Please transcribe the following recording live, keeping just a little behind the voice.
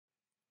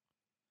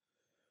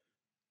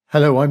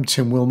Hello, I'm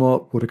Tim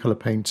Wilmot, watercolor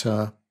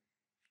painter,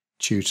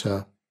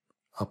 tutor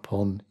up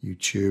on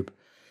YouTube.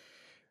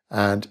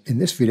 And in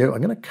this video,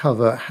 I'm going to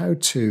cover how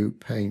to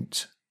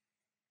paint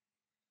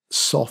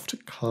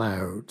soft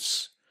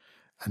clouds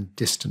and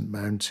distant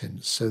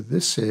mountains. So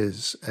this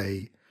is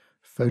a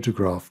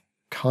photograph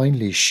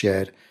kindly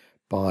shared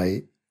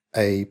by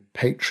a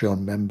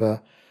Patreon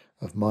member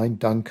of mine,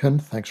 Duncan.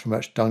 Thanks very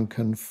much,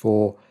 Duncan,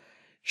 for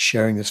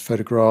sharing this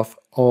photograph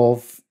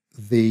of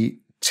the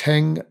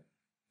Teng.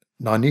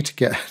 Now I need to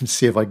get and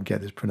see if I can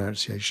get this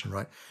pronunciation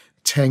right.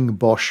 Teng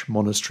Boche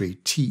Monastery,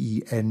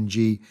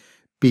 Tengboche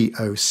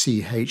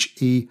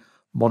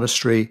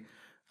Monastery,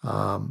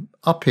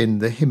 up in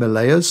the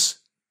Himalayas,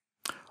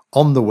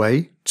 on the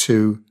way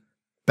to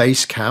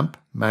base camp,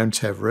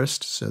 Mount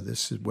Everest. So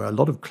this is where a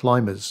lot of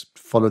climbers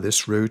follow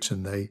this route,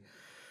 and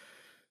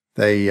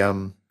they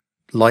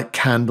light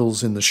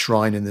candles in the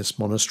shrine in this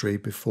monastery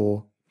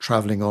before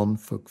traveling on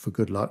for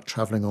good luck,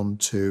 traveling on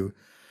to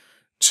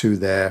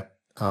their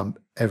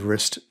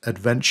Everest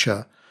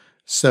adventure.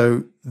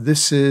 So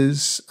this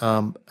is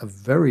a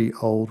very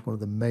old, one of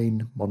the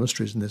main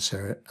monasteries in this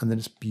area, and then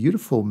this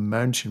beautiful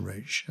mountain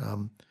range,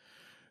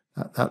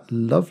 that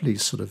lovely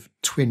sort of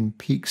twin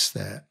peaks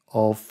there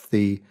of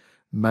the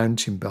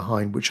mountain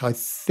behind, which I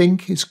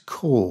think is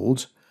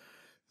called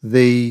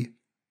and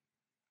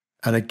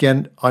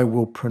again I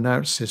will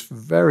pronounce this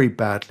very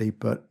badly,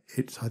 but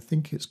I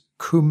think it's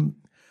Khumbu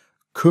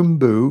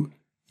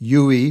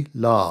Yui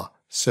La.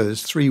 So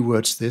there's three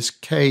words to this: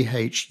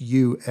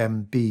 Khumbu,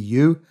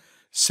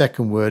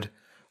 second word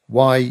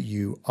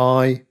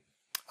Yui,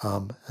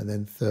 and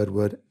then third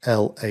word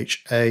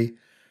Lha.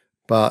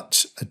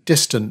 But a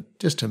distant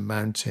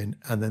mountain,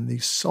 and then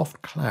these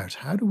soft clouds.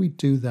 How do we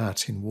do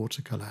that in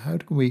watercolor? How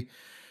can we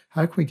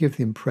give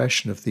the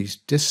impression of these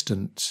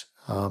distant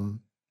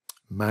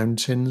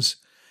mountains,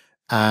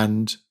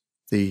 and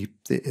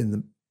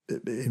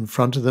in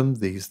front of them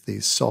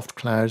these soft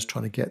clouds,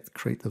 trying to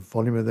create the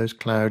volume of those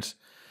clouds?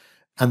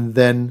 And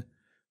then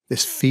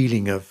this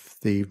feeling of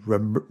the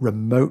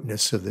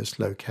remoteness of this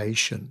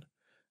location,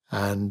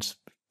 and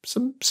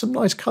some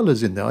nice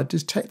colours in there. I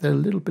detect there a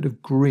little bit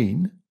of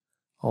green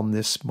on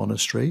this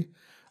monastery,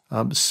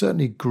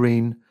 certainly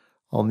green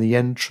on the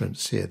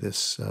entrance here.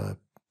 This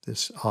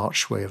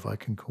archway, if I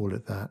can call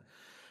it that,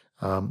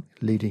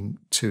 leading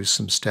to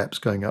some steps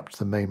going up to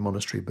the main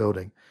monastery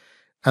building,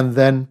 and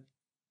then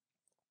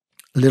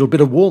a little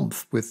bit of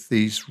warmth with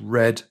these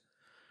red.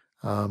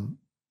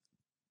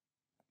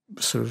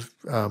 Sort of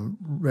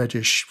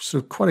reddish,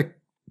 sort of quite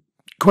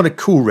a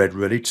cool red,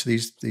 really, to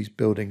these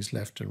buildings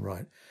left and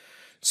right.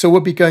 So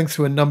we'll be going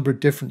through a number of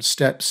different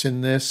steps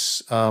in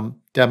this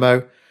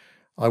demo.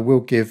 I will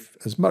give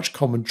as much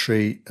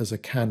commentary as I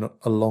can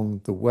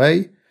along the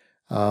way,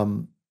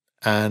 and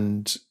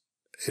I'm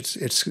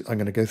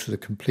going to go through the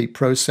complete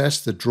process: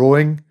 the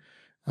drawing,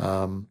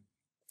 and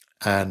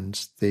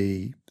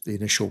the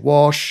initial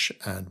wash,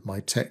 and my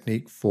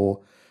technique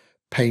for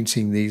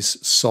painting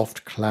these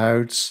soft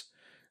clouds,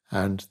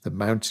 and the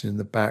mountain in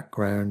the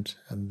background,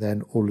 and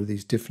then all of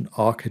these different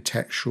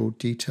architectural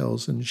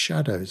details and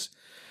shadows.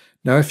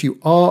 Now, if you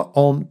are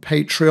on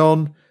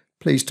Patreon,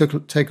 please take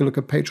a look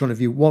at Patreon. If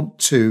you want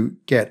to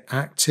get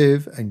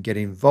active and get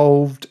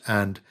involved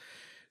and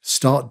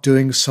start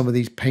doing some of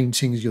these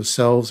paintings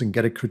yourselves and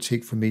get a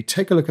critique from me,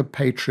 take a look at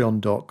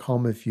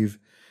patreon.com. If you've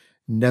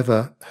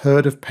never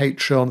heard of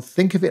Patreon,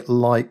 think of it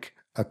like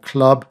a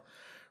club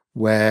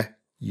where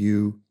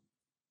you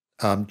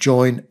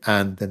join,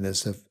 and then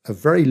there's a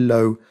very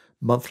low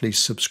monthly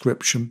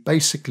subscription,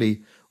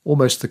 basically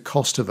almost the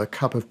cost of a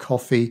cup of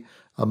coffee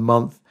a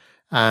month,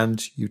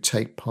 and you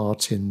take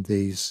part in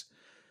these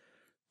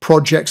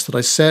projects that I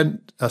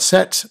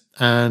set.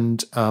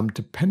 And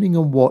depending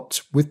on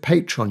with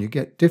Patreon, you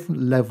get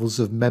different levels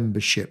of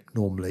membership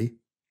normally.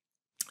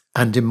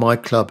 And in my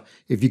club,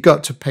 if you go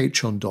to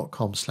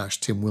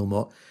patreon.com/Tim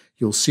Wilmot,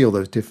 you'll see all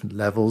those different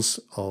levels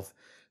of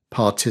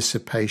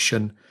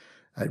participation.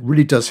 It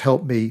really does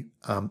help me,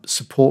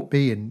 support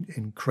me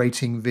in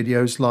creating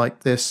videos like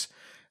this,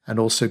 and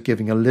also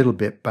giving a little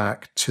bit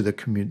back to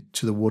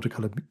the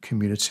watercolor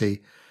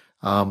community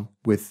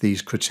with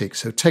these critiques.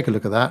 So take a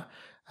look at that.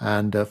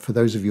 And for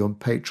those of you on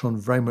Patreon,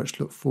 very much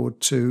look forward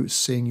to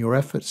seeing your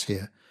efforts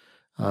here.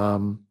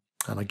 And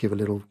I give a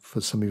little, for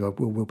some of you, I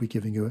will be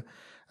giving you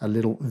a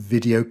little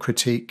video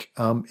critique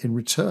in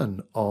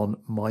return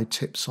on my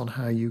tips on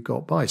how you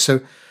got by.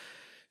 So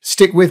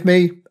stick with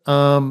me.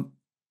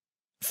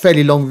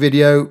 Fairly long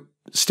video,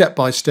 step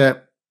by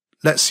step.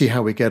 Let's see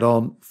how we get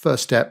on.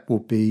 First step will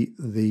be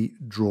the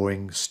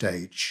drawing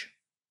stage.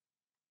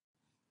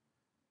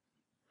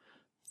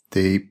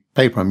 The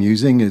paper I'm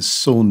using is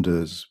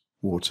Saunders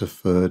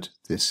Waterford.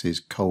 This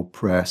is cold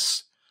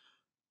press,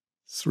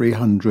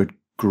 300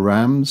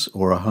 grams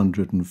or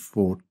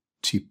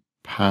 140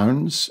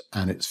 pounds,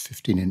 and it's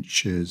 15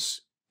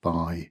 inches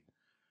by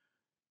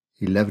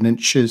 11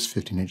 inches,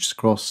 15 inches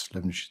across,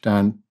 11 inches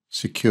down,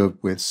 secured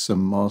with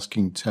some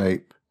masking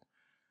tape.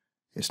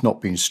 It's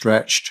not been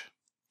stretched,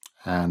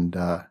 and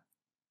as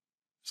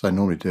I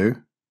normally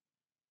do,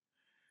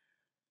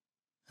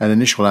 an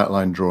initial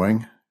outline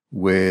drawing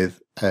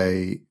with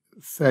a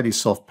fairly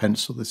soft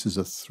pencil. This is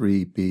a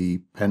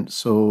 3B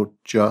pencil,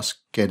 just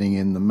getting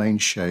in the main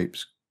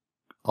shapes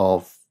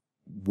of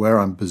where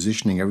I'm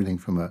positioning everything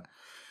from a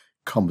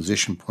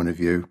composition point of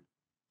view.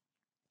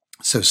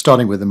 So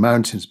starting with the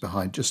mountains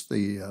behind, just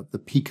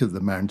the peak of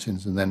the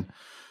mountains, and then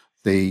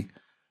the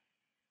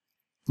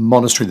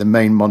monastery, the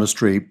main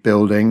monastery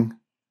building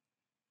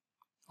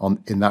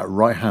in that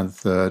right-hand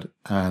third,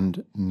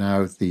 and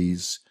now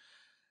these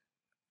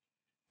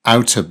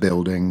outer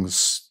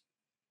buildings,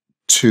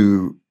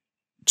 two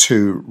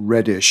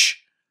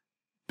reddish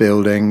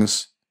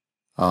buildings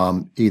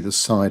either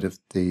side of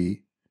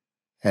the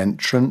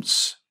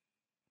entrance.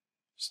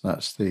 So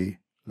that's the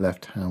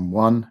left-hand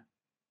one.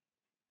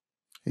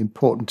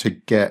 Important to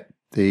get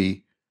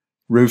the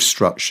roof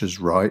structures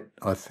right,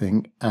 I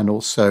think, and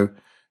also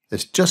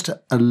there's just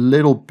a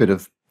little bit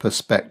of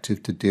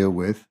perspective to deal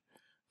with,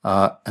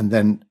 and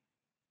then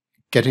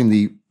getting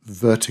the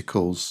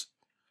verticals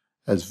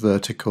as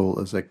vertical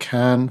as I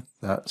can.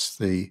 That's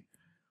the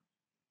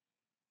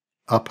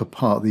upper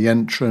part of the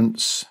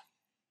entrance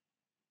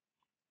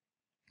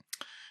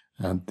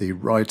and the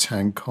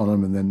right-hand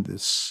column, and then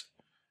this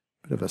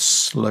bit of a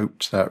slope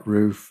to that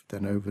roof.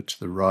 Then over to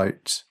the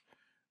right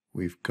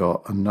we've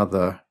got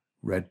another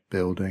red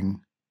building,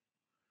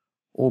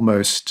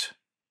 almost,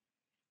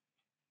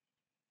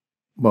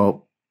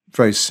 well,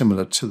 very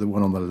similar to the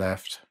one on the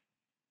left,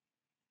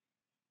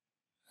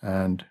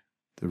 and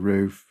the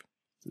roof,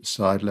 the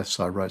side, left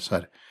side, right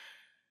side.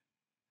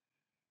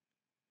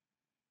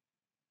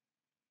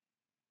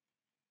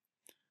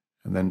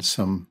 And then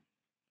some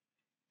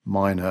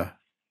minor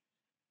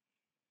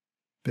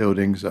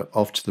buildings are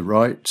off to the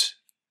right.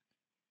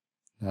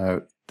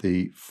 Now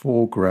the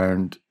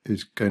foreground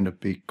is going to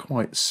be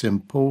quite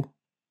simple,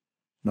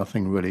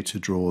 nothing really to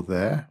draw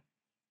there.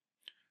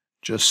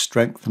 Just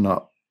strengthen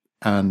up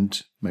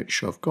and make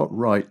sure I've got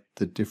right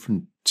the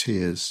different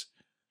tiers,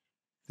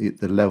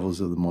 the levels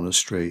of the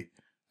monastery,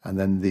 and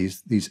then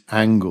these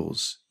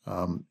angles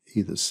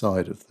either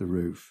side of the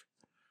roof.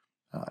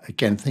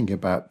 Again, thinking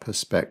about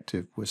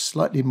perspective, we're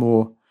slightly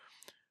more,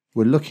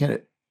 we're looking at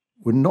it,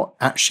 we're not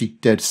actually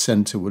dead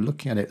center, we're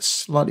looking at it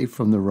slightly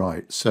from the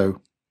right.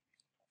 So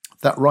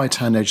that right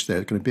hand edge there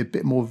is going to be a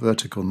bit more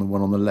vertical than the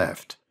one on the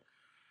left.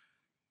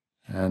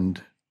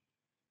 And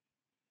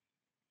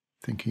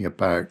thinking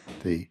about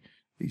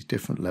these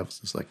different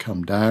levels as they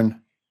come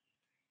down.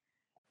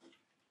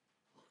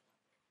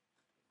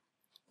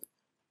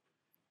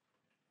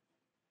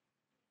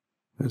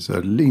 There's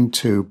a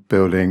lean-to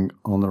building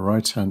on the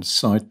right-hand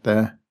side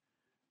there.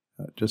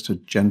 Just a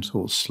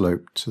gentle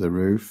slope to the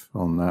roof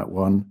on that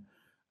one.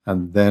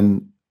 And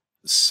then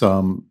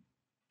some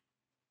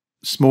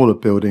smaller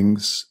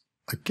buildings,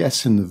 I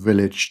guess in the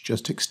village,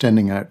 just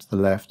extending out to the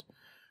left.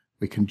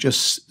 We can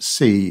just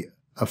see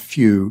a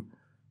few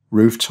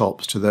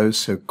rooftops to those,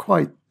 so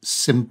quite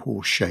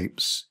simple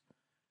shapes.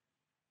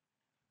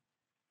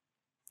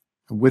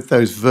 And with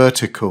those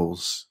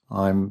verticals,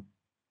 I'm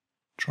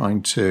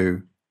trying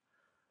to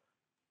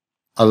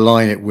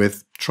align it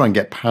with, try and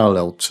get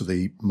parallel to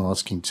the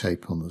masking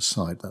tape on the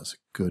side. That's a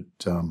good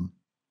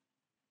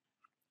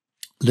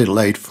little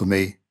aid for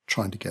me,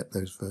 trying to get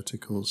those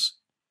verticals.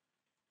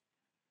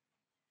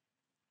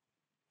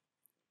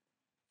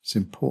 It's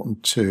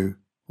important to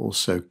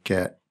also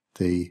get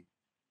this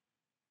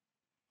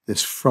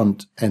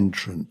front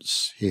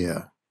entrance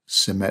here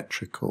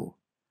symmetrical,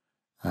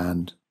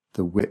 and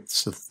the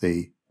widths of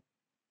the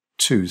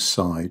two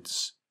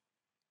sides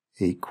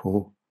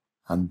equal,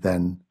 and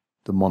then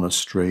the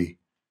monastery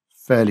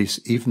fairly,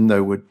 even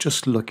though we're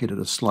just looking at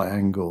a slight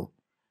angle,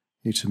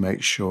 need to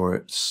make sure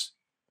it's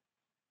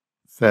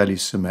fairly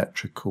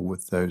symmetrical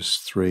with those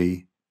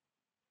three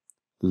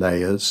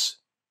layers.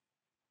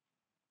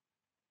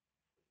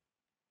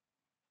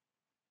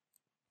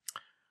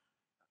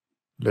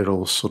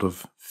 Little sort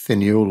of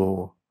finial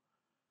or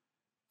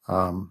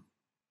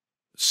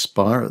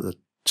spire at the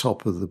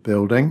top of the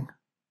building.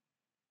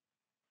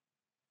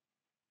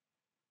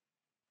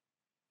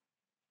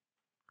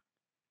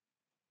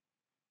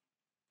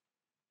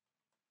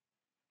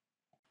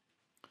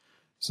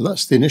 So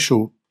that's the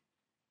initial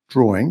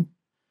drawing.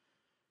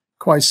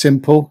 Quite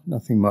simple,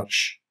 nothing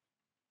much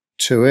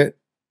to it.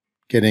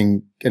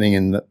 Getting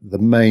in the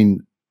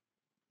main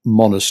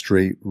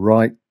monastery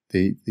right,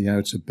 the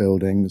outer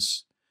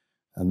buildings,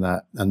 and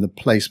the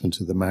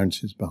placement of the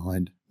mountains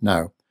behind.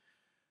 Now,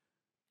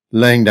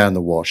 laying down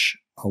the wash,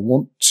 I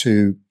want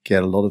to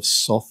get a lot of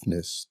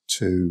softness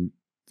to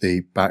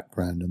the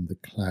background and the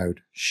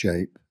cloud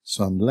shape.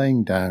 So I'm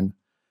laying down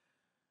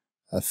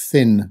a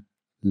thin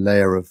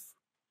layer of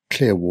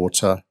clean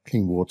water,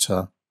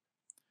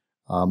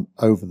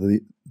 over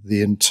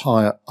the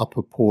entire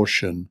upper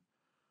portion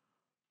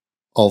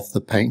of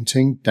the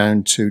painting,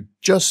 down to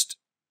just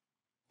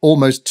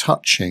almost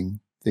touching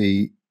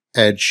the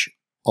edge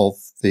of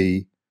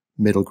the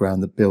middle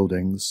ground, the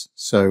buildings.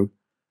 So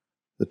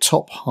the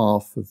top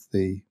half of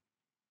the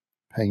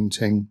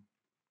painting,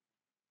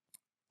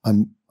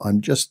 I'm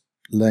just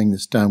laying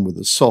this down with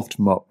a soft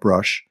mop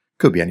brush,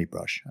 Could be any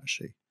brush,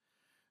 actually.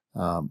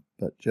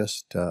 But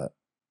just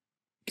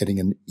getting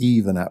an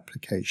even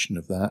application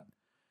of that.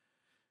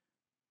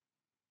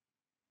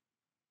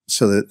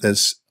 So that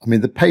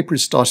the paper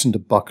is starting to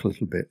buckle a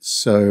little bit,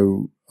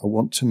 so I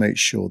want to make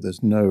sure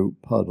there's no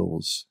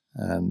puddles.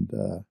 And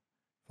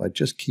if I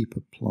just keep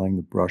applying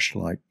the brush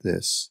like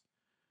this,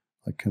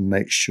 I can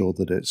make sure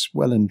that it's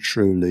well and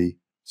truly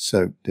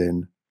soaked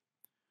in.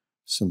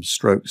 Some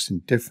strokes in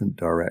different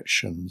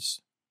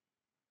directions.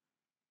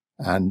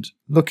 And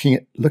looking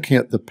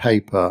at the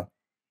paper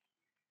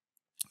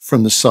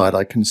from the side,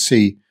 I can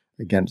see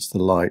against the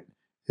light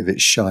if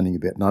it's shining a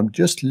bit. And I'm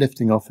just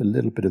lifting off a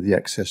little bit of the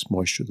excess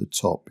moisture at the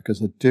top,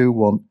 because I do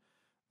want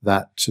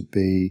that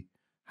to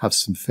have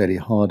some fairly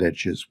hard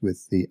edges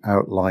with the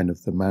outline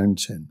of the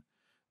mountain,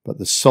 but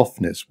the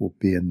softness will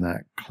be in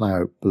that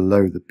cloud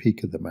below the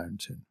peak of the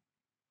mountain.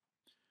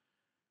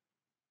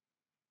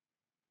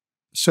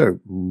 So,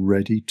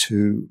 ready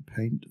to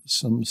paint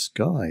some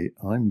sky.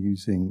 I'm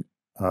using,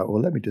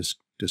 well, let me just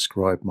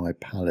describe my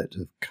palette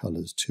of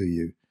colours to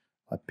you.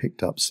 I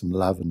picked up some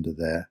lavender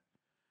there,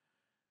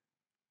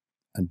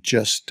 and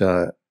just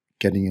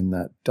getting in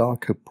that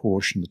darker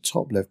portion. The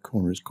top left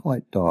corner is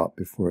quite dark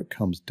before it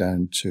comes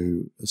down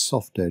to a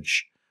soft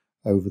edge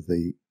over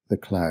the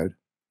cloud.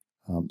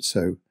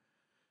 So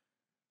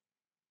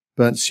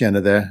burnt sienna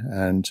there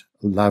and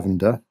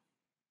lavender.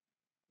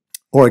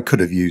 Or I could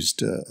have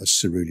used a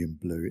cerulean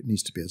blue. It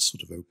needs to be a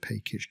sort of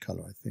opaque-ish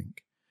colour, I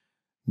think.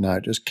 Now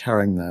just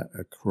carrying that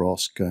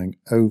across, going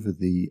over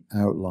the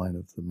outline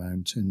of the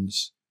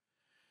mountains.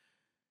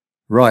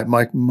 Right,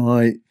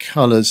 my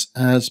colours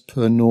as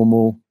per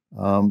normal,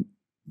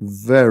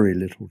 very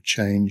little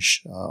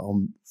change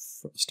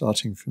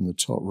starting from the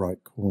top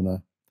right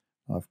corner.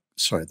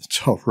 The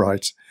top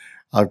right.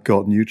 I've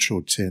got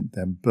neutral tint,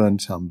 then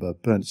burnt umber,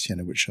 burnt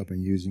sienna, which I've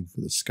been using for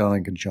the sky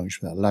in conjunction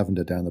with that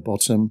lavender down the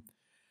bottom.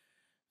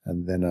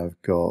 And then I've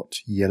got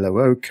yellow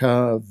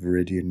ochre,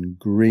 viridian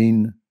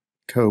green,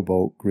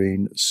 cobalt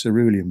green,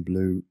 cerulean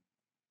blue,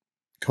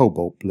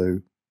 cobalt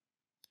blue,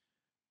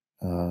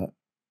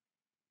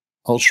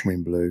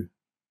 ultramarine blue,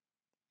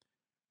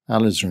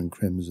 alizarin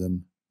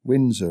crimson,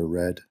 Windsor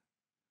red,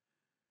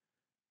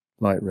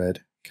 light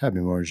red,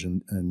 cadmium orange,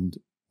 and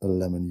a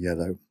lemon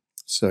yellow.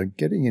 So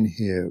getting in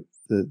here,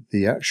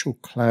 the actual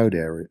cloud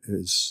area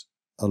is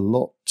a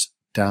lot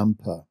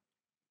damper,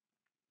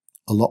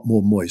 a lot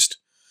more moist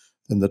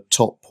than the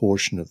top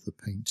portion of the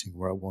painting,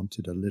 where I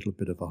wanted a little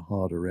bit of a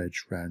harder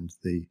edge around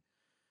the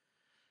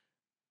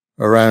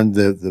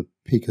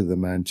peak of the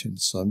mountain.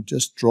 So I'm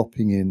just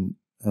dropping in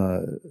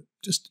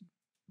just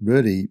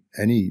really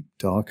any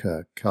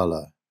darker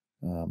colour,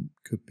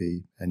 could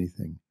be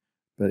anything,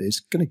 but it's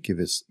going to give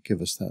us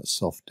that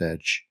soft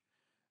edge,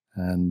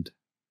 and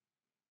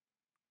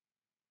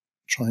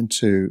trying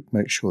to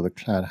make sure the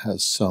cloud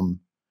has some,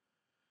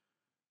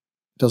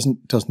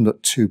 doesn't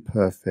look too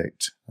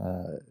perfect.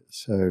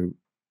 So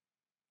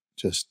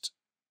just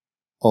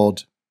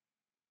odd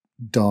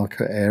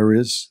darker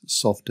areas,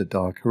 softer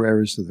darker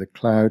areas of the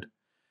cloud,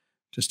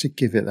 just to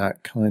give it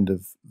that kind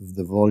of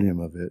the volume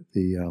of it,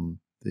 the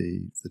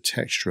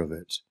texture of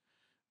it.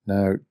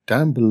 Now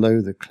down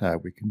below the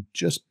cloud we can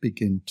just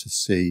begin to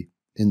see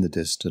in the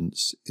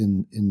distance,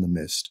 in the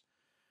mist,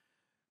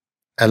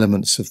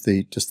 elements of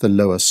just the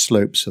lower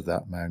slopes of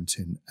that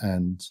mountain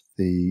and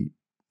the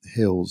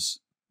hills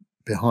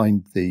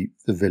behind the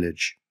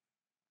village.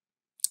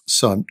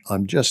 So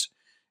I'm just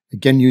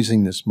again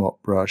using this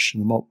mop brush,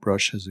 and the mop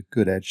brush has a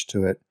good edge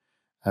to it,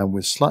 and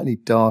with slightly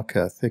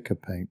darker, thicker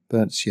paint,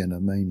 burnt sienna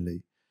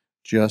mainly,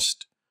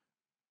 just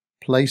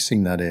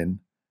placing that in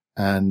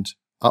and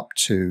up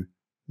to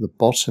the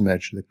bottom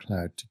edge of the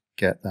cloud to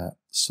get that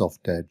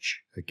soft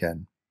edge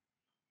again.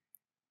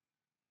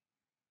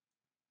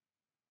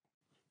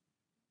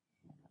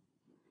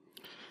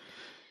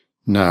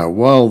 Now,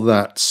 while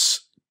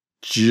that's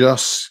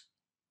just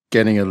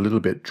getting a little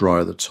bit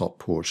dry at the top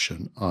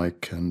portion, I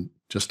can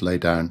just lay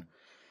down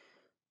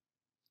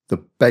the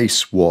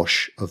base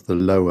wash of the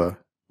lower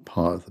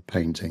part of the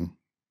painting,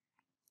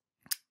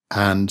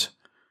 and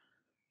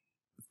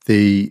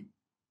the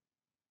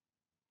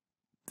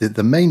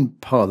main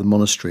part of the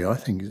monastery, I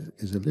think,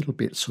 is a little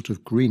bit sort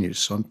of greenish,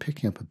 so I'm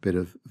picking up a bit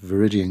of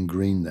viridian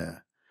green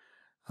there,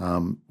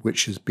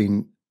 which has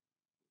been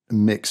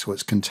mixed, or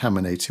it's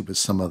contaminated with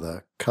some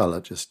other colour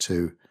just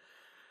to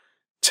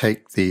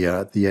take the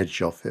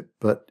edge off it.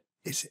 But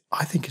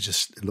I think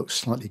it looks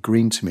slightly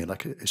green to me,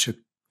 like it should,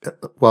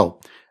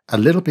 well, a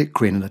little bit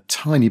green and a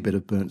tiny bit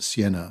of burnt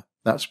sienna.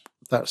 That's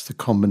the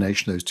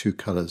combination of those two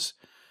colours.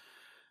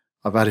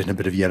 I've added a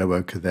bit of yellow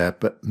ochre there,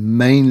 but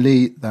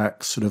mainly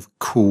that sort of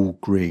cool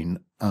green.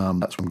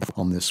 That's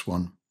on this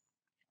one,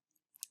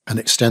 and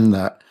extend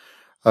that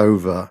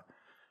over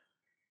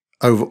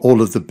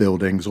all of the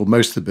buildings, or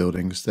most of the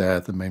buildings there,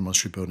 the main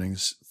monastery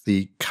buildings.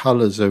 The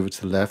colours over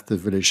to the left, the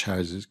village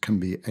houses, can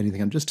be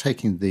anything. I'm just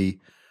taking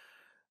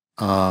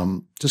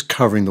just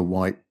covering the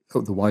white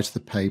of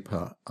the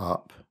paper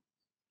up,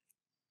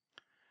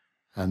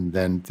 and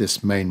then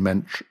this main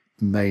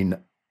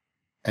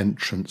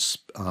entrance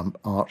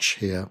arch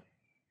here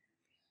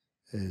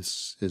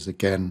is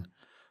again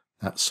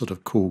that sort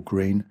of cool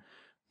green.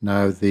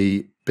 Now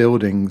the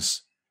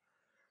buildings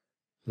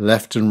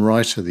left and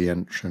right of the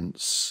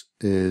entrance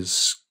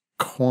is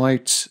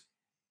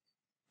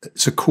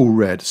it's a cool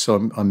red,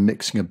 so I'm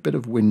mixing a bit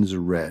of Windsor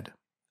red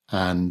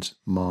and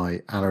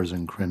my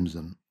alizarin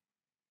crimson,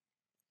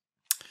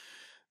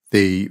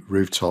 the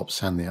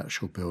rooftops and the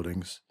actual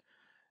buildings.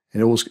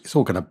 It's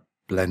all going to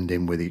blend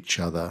in with each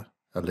other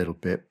a little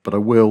bit, but I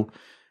will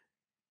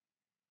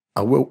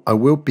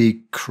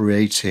be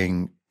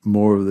creating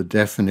more of the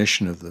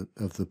definition of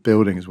the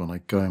buildings when I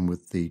go in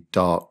with the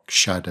dark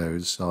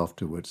shadows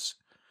afterwards.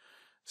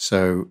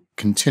 So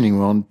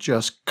continuing on,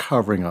 just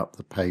covering up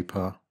the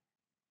paper,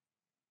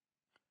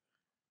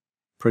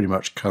 pretty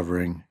much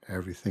covering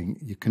everything.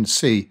 You can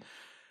see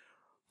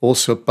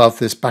also above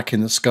this, back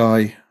in the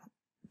sky,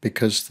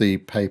 because the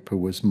paper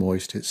was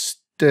moist, it's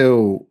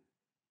still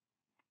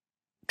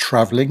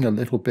traveling a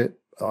little bit.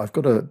 I've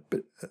got a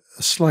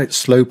slight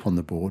slope on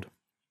the board,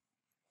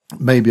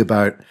 maybe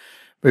about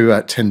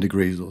 10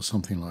 degrees or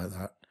something like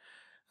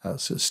that.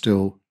 So it's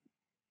still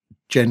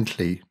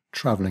gently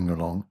traveling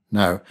along.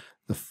 Now,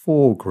 the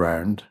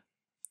foreground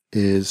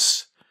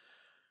is,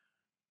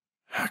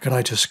 how can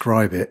I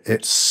describe it?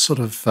 It's sort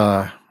of,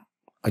 I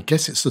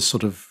guess it's the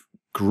sort of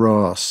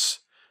grass,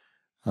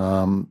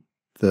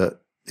 the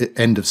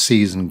end of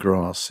season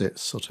grass.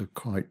 It's sort of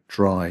quite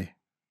dry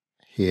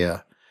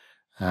here.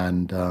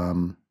 And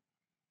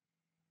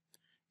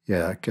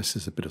yeah, I guess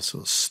there's a bit of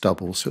sort of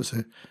stubble. So it's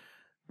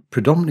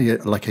predominantly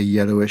like a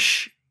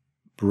yellowish,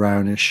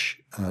 brownish,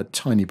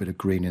 tiny bit of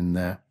green in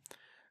there.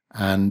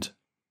 And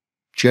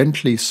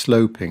gently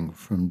sloping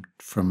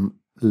from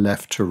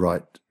left to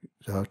right,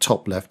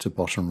 top left to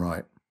bottom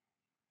right.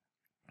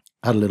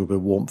 Add a little bit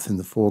of warmth in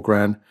the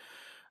foreground.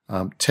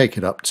 Take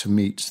it up to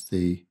meet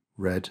the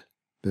red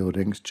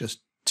buildings. Just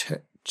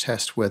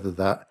test whether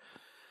that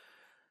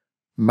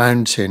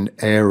mountain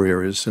area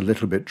is a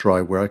little bit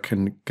dry, where I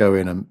can go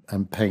in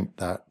and paint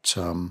that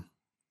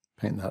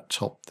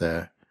top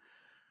there,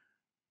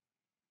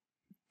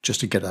 just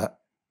to get that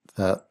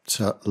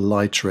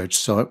lighter edge.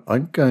 So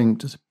I'm going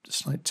to a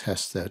slight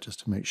test there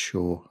just to make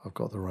sure I've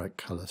got the right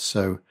color.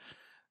 So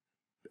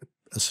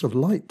a sort of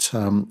light,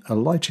 a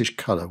lightish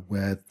color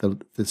where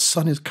the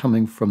sun is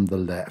coming from the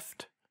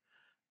left,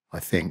 I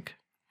think.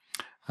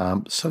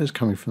 Sun is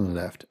coming from the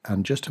left,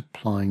 and just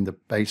applying the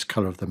base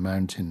color of the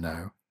mountain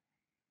now.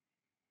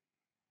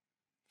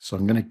 So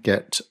I'm going to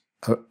get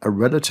a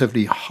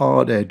relatively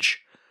hard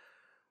edge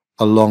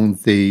along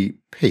the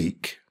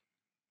peak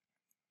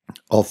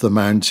of the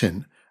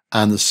mountain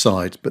and the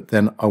sides, but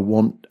then I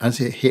want,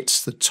 as it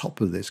hits the top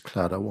of this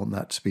cloud, I want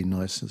that to be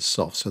nice and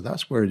soft. So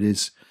that's where it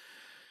is.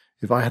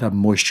 If I had a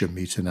moisture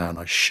meter now and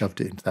I shoved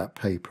it into that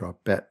paper, I'll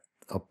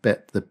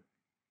bet the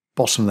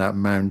bottom of that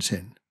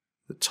mountain,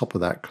 the top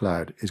of that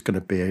cloud, is going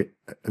to be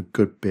a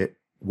good bit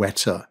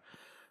wetter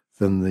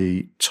than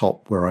the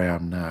top where I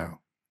am now.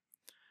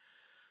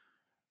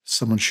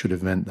 Someone should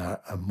invent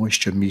that, a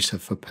moisture meter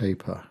for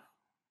paper.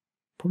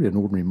 Probably an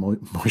ordinary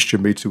moisture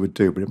meter would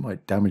do, but it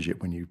might damage it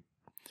when you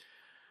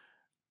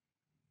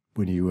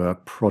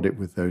prod it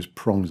with those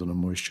prongs on a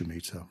moisture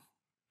meter.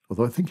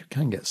 Although I think you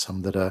can get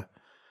some that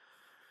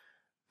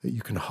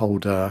you can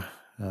hold a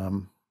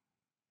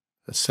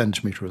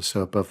centimetre or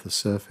so above the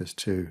surface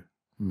to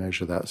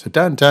measure that. So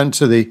down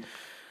to the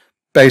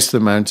base of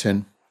the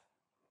mountain,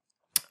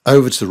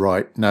 over to the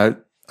right. Now,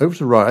 over to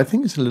the right, I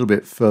think it's a little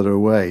bit further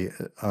away,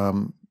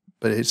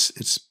 but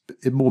it's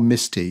more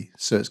misty,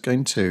 so it's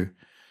going to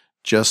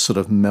just sort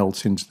of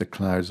melt into the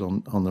clouds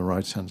on the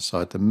right-hand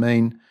side. The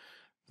main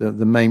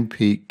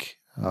peak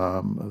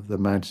of the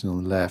mountain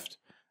on the left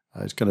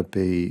is going to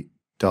be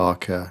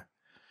darker,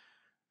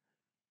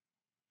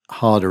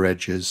 harder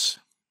edges.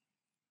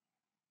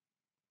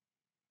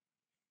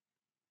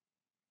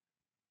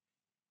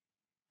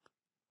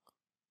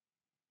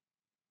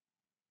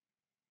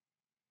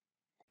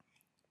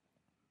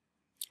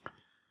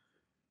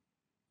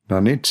 Now I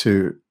need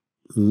to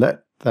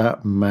let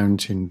that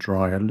mountain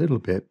dry a little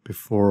bit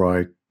before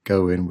I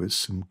go in with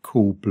some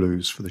cool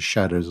blues for the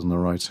shadows on the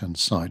right-hand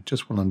side.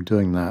 Just while I'm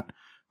doing that,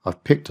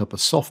 I've picked up a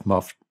soft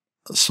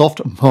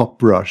mop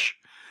brush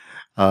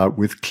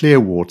with clear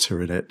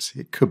water in it.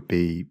 It could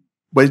be,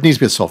 well, it needs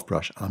to be a soft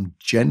brush. I'm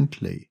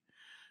gently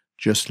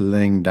just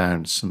laying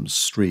down some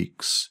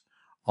streaks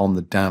on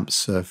the damp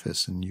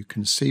surface, and you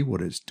can see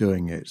what it's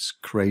doing. It's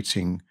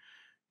creating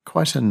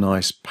quite a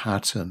nice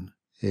pattern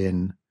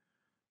in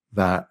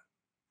that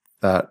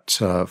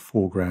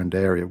foreground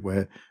area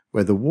where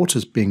the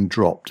water's being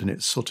dropped, and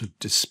it sort of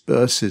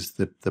disperses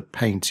the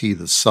paint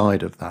either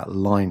side of that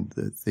line,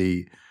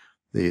 the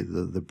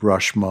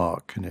brush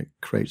mark, and it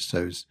creates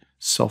those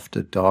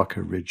softer,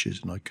 darker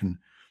ridges. And I can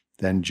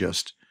then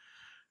just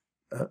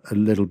a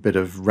little bit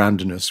of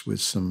randomness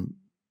with some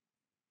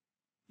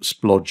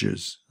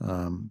splodges,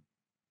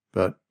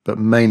 but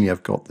mainly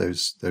I've got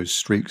those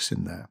streaks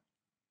in there,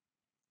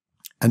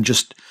 and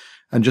just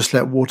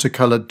let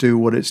watercolor do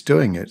what it's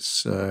doing.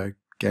 It's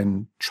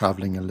again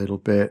traveling a little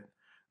bit,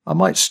 I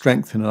might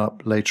strengthen it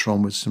up later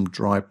on with some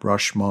dry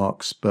brush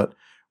marks, but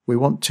we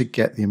want to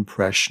get the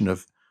impression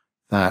of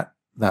that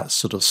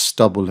sort of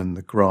stubble in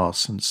the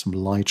grass and some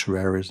lighter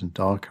areas and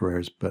darker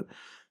areas. But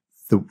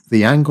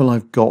the angle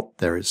I've got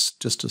there is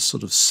just a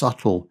sort of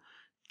subtle,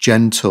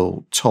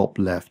 gentle top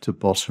left to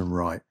bottom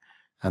right,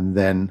 and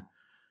then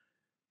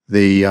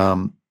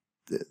the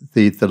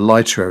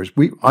lighter areas,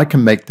 I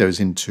can make those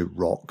into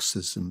rocks.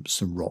 There's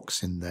some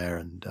rocks in there,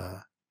 and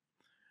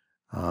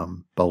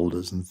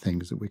boulders and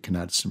things that we can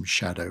add some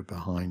shadow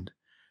behind.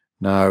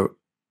 Now,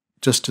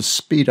 just to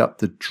speed up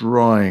the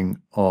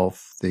drying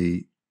of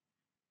the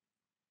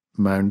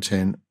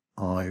mountain,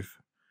 I've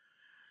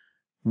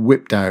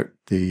whipped out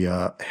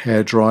the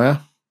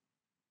hairdryer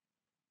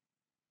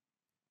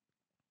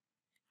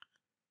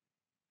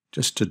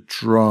just to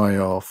dry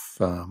off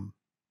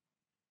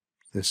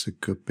this a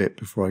good bit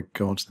before I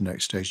go on to the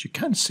next stage. You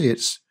can see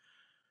as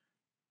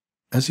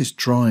it's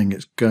drying,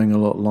 it's going a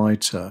lot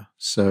lighter.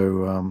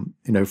 So,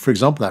 you know, for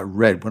example, that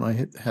red, when I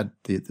had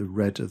the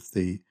red of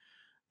the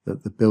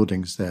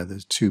buildings there,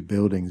 there's two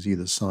buildings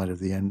either side of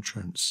the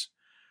entrance.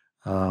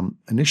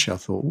 Initially I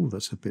thought, oh,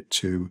 that's a bit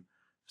too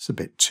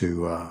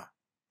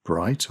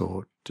bright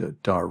or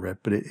dark red,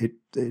 but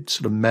it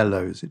sort of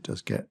mellows. It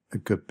does get a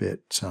good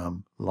bit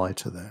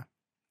lighter there.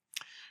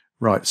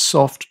 Right,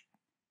 soft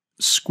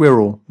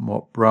squirrel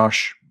mop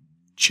brush,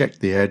 check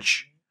the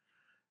edge,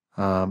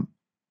 and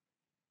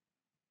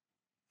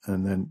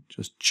then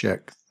just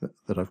check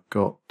that I've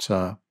got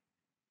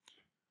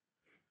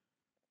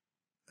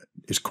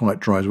it's quite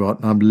dry as well.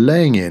 And I'm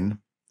laying in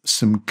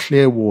some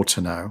clear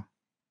water now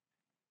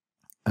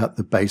at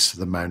the base of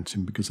the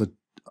mountain, because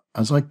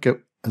as I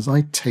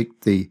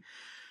take the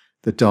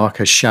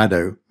darker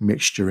shadow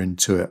mixture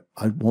into it,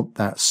 I want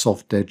that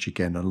soft edge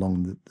again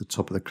along the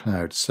top of the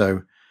cloud.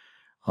 So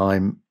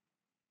I'm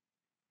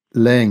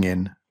laying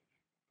in,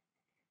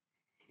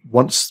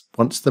 once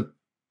the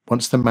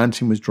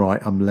mountain was dry,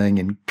 I'm laying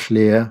in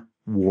clear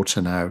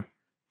water now,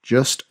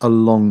 just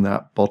along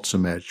that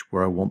bottom edge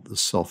where I want the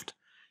soft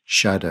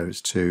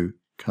shadows to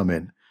come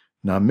in.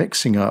 Now I'm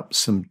mixing up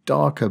some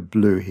darker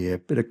blue here,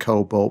 bit of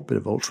cobalt, bit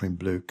of ultramarine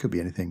blue, could be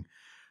anything,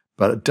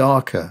 but a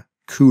darker,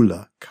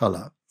 cooler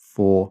color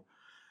for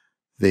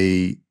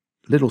the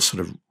little sort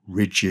of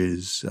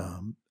ridges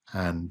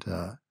and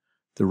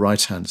the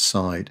right-hand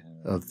side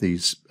of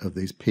these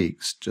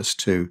peaks, just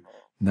to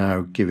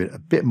now give it a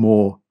bit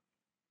more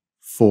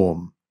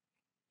form.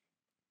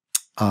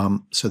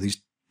 So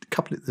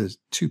there's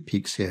two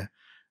peaks here,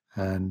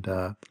 and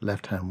the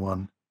left-hand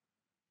one,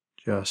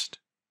 just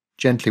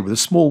gently with a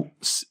small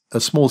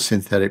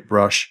synthetic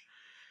brush,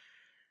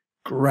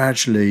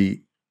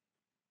 gradually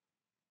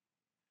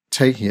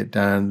taking it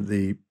down.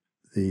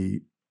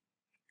 The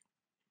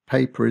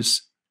paper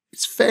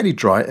it's fairly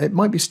dry. It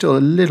might be still a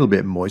little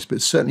bit moist, but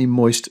it's certainly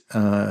moist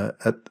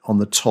on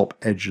the top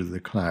edge of the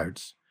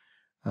clouds.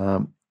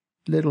 A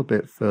little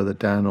bit further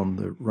down on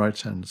the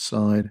right-hand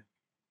side,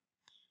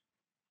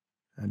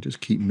 and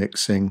just keep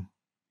mixing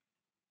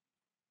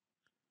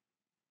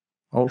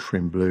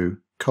ultramarine blue,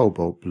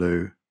 cobalt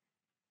blue,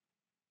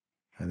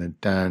 and then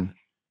down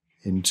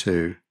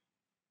into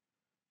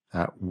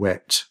that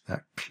wet,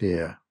 that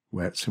clear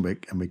wet, so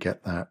we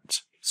get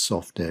that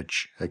soft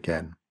edge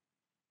again.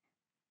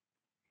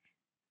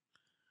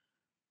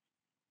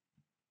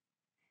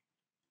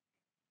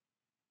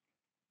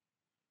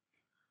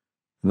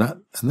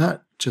 And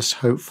that just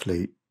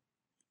hopefully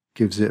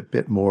gives it a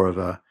bit more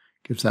of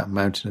gives that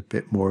mountain a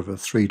bit more of a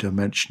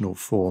three-dimensional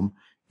form.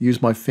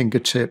 Use my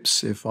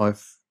fingertips if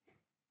I've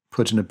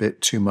put in a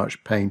bit too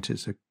much paint.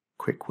 It's a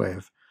quick way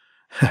of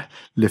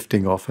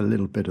lifting off a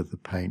little bit of the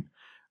paint,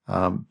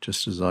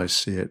 just as I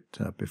see it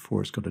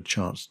before it's got a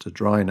chance to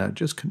dry. Now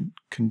just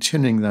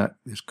continuing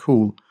this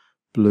cool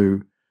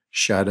blue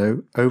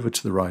shadow over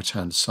to the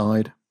right-hand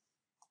side,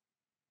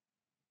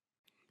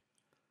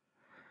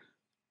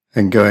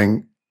 and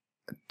going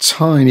a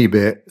tiny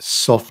bit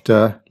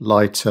softer,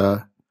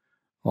 lighter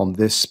on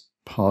this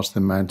part of the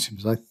mountain,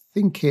 because I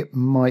think it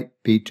might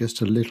be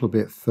just a little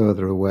bit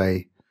further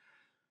away.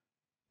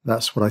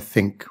 That's what I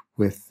think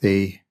with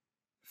the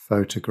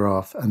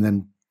photograph, and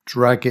then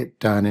drag it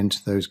down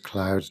into those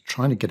clouds,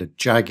 trying to get a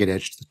jagged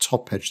edge to the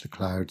top edge of the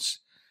clouds,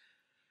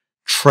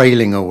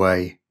 trailing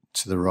away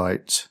to the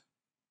right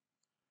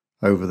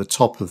over the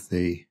top of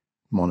the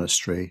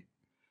monastery.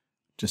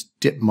 Just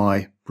dip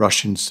my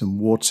brush in some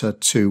water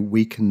to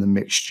weaken the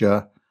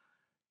mixture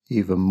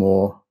even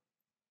more.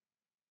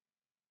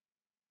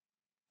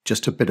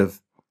 Just a bit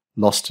of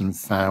lost and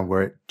found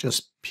where it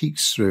just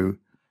peeks through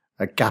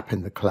a gap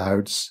in the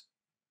clouds.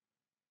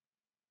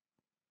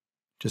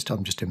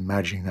 I'm just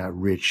imagining that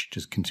ridge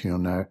just continue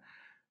on now.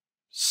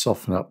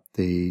 Soften up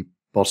the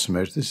bottom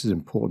edge. This is an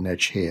important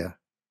edge here.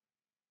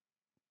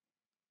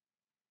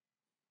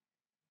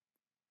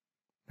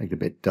 Make it a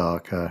bit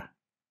darker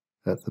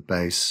at the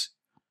base,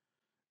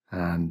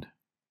 and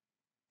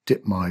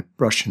dip my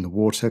brush in the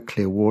water,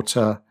 clear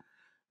water,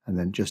 and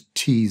then just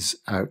tease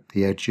out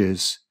the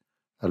edges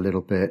a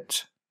little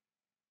bit.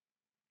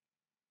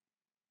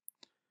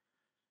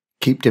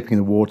 Keep dipping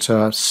the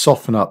water,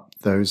 soften up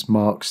those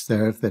marks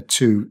there if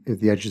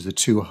the edges are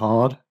too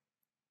hard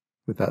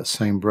with that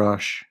same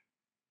brush.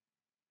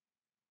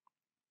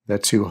 If they're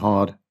too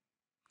hard,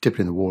 dip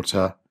it in the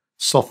water,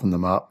 soften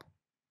them up,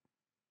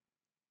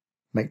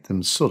 make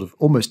them sort of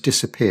almost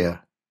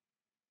disappear.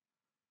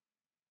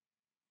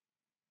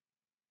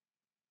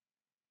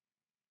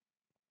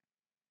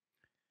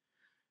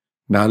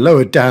 Now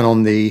lower down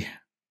on the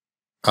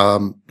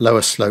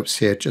lower slopes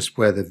here, just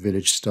where the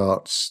village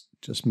starts,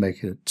 just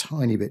make it a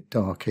tiny bit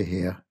darker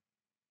here.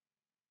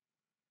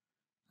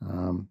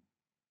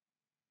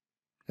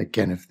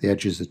 Again, if the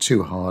edges are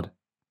too hard,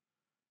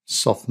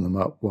 soften them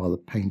up while the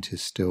paint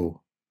is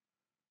still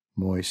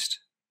moist.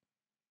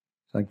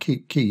 So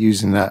keep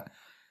using that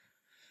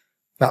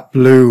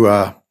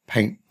blue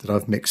paint that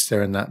I've mixed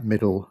there in that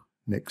middle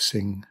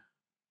mixing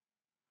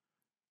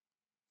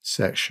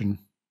section.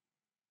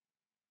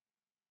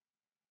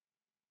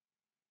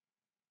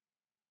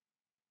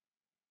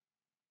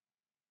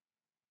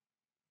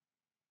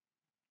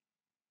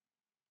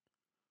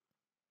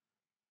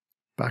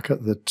 Back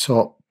at the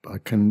top, I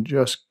can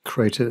just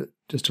create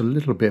just a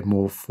little bit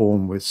more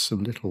form with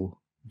some little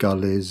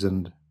gullies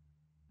and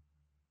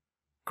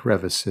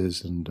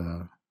crevices and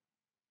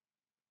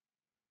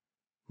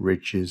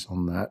ridges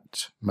on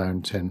that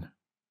mountain.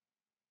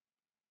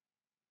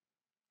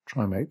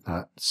 Try and make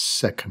that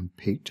second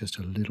peak just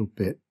a little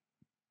bit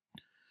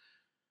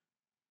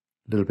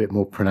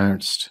more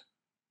pronounced.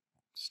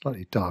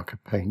 Slightly darker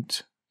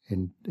paint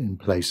in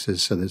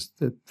places, so there's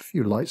a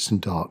few lights and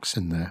darks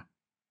in there.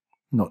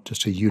 Not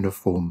just a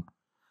uniform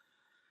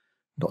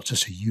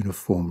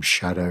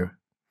shadow.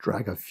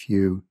 Drag a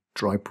few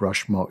dry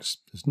brush marks.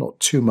 There's not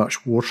too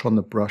much water on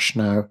the brush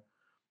now.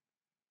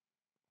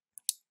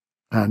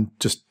 And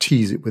just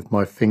tease it with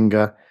my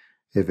finger.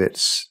 If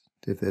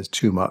there's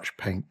too much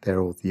paint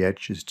there or the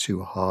edge is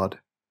too hard,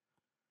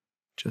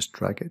 just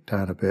drag it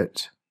down a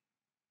bit.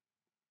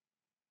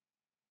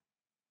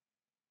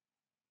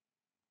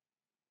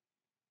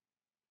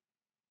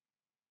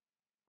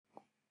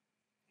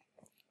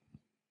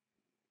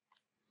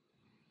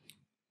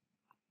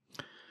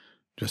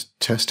 Just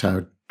test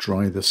how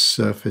dry the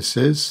surface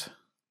is.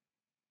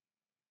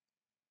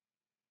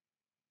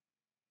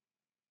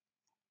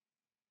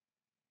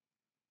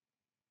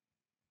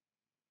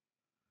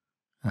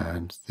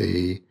 And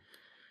the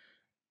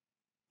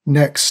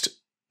next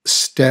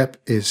step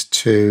is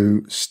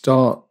to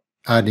start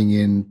adding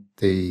in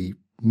the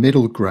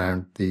middle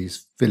ground,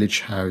 these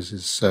village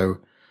houses. So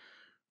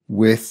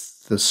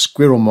with the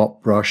squirrel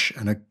mop brush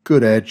and a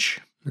good edge,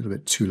 a little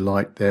bit too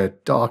light there,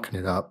 darken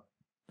it up,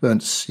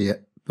 burnt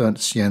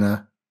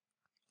sienna,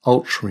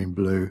 ultramarine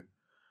blue,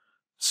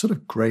 sort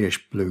of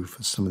greyish blue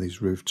for some of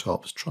these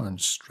rooftops. Try and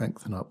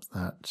strengthen up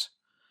that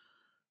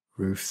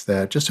roof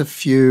there. Just a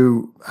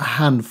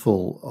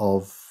handful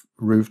of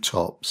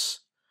rooftops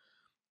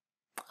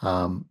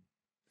in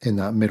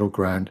that middle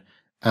ground,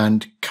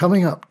 and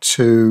coming up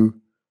to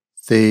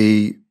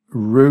the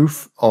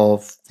roof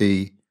of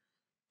the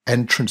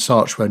entrance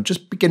archway and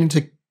just beginning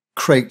to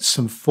create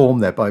some form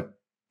there by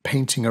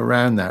painting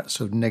around that,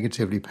 sort of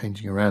negatively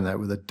painting around that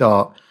with a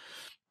dart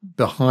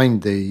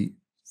behind the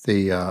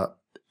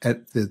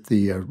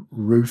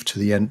roof to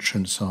the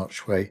entrance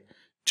archway.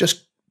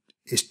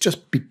 It's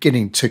just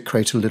beginning to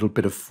create a little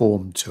bit of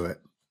form to it.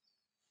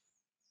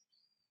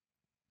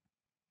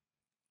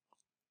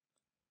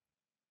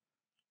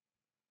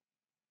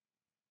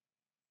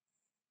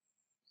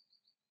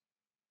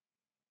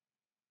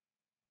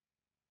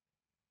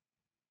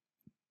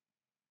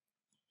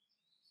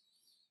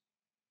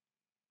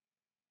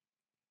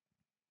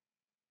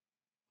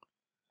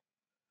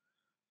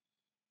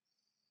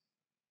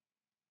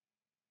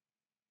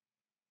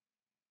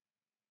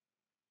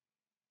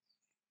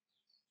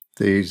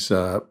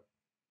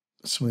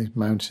 Some of these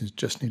mountains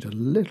just need a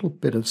little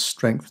bit of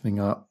strengthening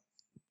up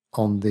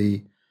on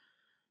the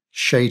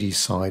shady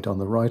side, on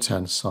the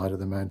right-hand side of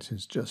the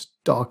mountains.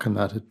 Just darken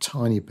that a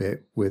tiny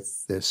bit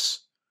with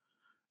this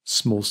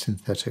small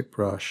synthetic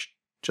brush,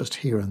 just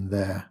here and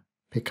there.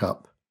 Pick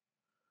up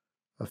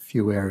a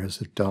few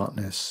areas of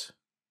darkness.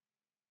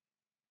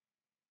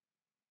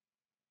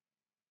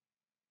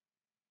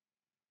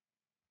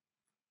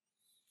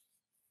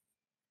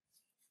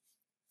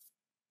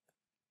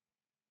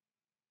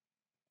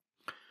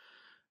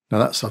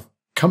 Now I've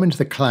come into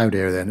the cloud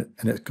area then,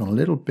 and it's gone a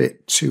little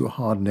bit too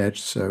hard an edge,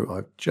 so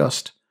I've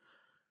just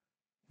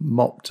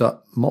mopped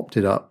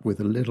it up with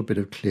a little bit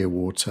of clear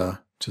water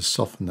to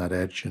soften that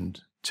edge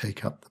and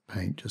take up the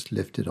paint, just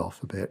lift it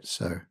off a bit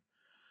so it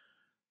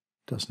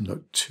doesn't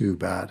look too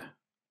bad.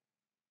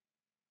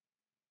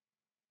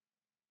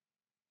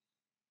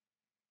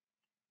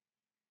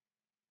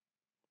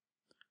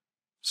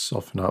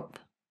 Soften up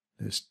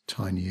this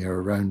tiny area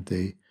around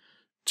the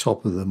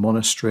top of the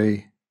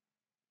monastery.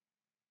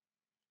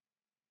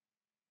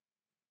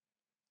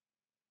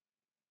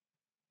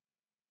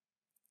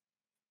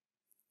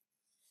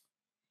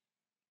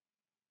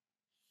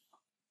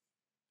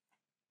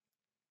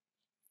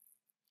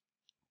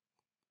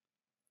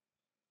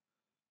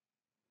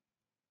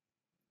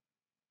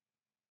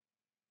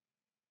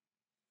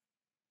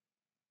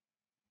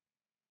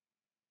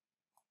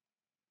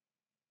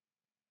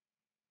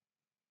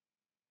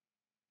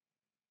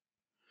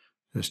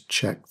 Just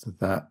check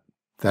that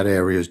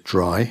area is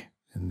dry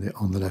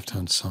on the left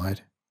hand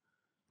side.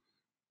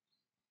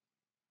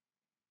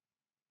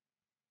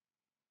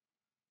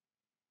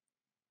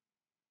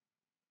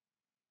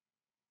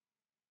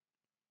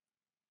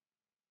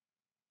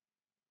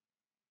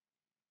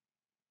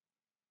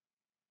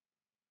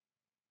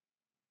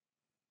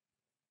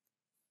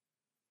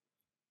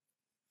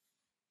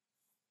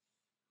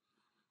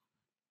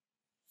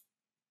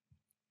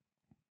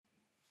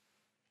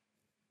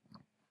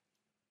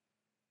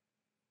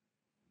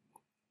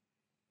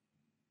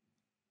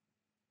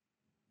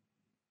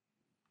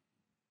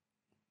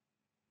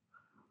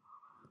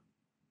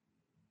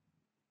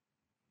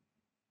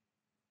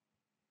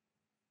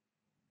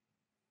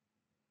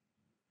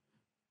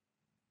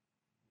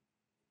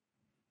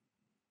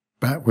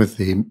 Back with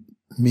the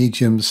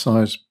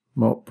medium-sized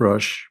mop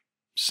brush,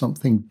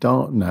 something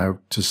dark now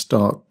to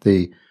start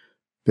the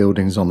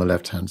buildings on the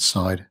left-hand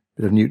side.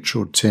 Bit of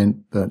neutral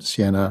tint, burnt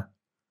sienna,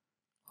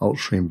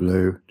 ultramarine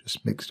blue,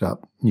 just mixed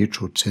up,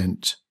 neutral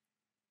tint.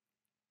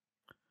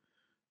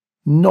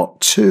 Not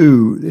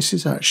too, this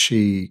is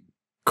actually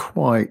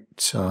quite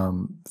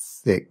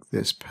thick,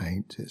 this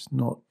paint. It's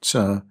not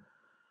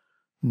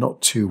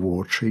too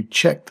watery.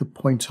 Check the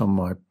point on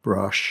my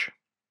brush.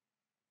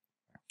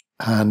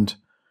 And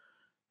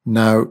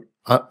now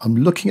I'm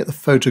looking at the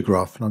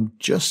photograph and I'm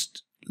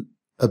just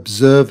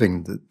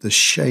observing the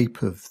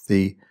shape of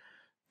the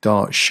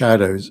dark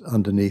shadows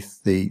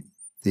underneath the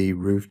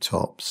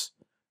rooftops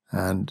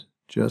and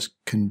just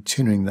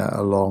continuing that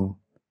along,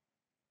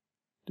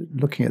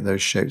 looking at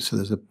those shapes. So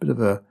there's a bit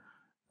of a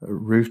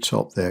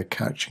rooftop there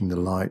catching the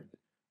light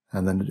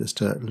and then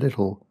just a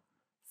little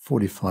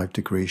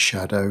 45-degree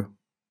shadow.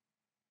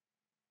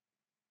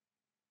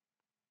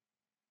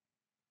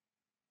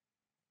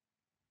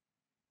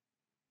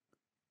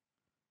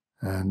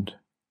 And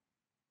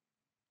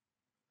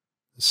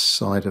the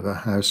side of a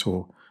house,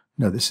 or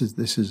no, this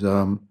is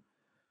a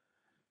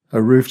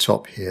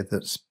rooftop here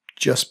that's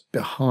just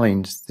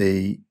behind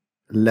the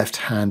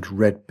left-hand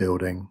red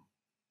building.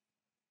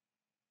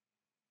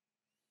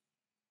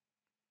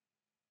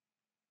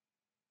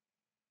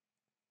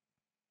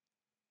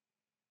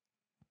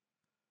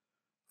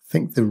 I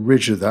think the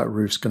ridge of that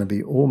roof is going to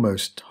be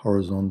almost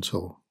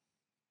horizontal.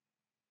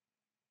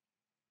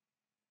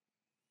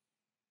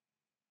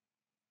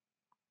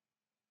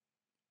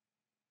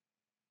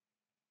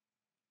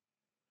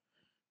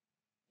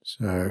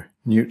 So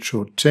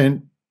neutral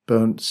tint,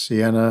 burnt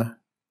sienna,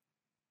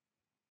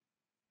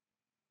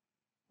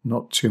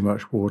 not too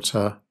much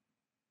water,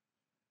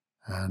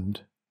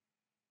 and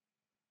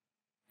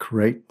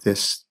create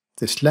this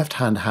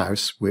left-hand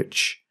house,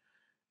 which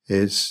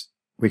is,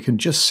 we can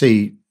just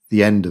see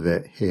the end of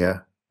it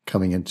here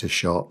coming into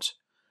shot,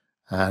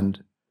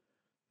 and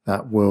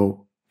that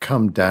will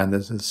come down.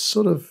 There's a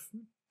sort of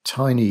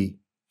tiny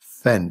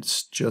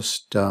fence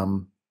just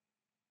to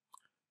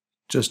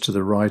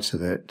the right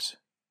of it,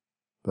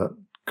 but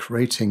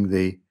creating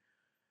the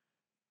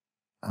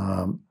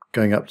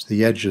going up to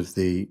the edge of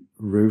the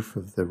roof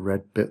of the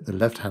red bit, the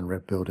left-hand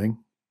red building,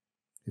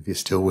 if you're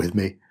still with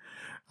me,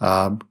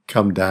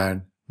 come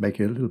down, make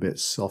it a little bit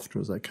softer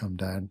as I come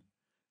down,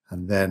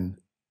 and then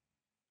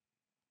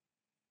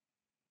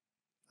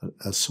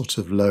a sort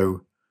of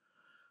low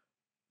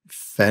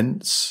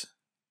fence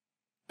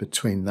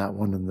between that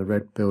one and the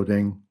red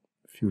building,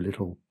 a few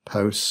little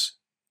posts,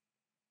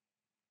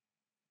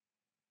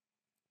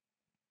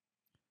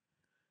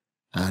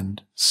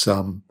 and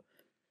some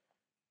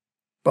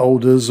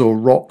boulders or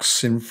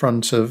rocks in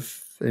front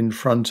of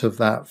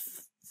that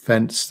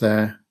fence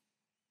there.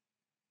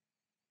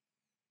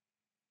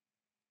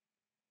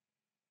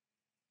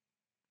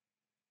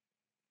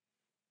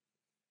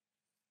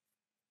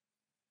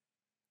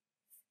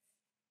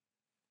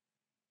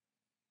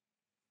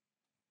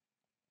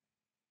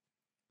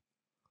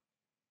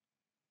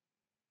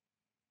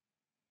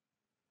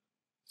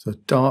 So a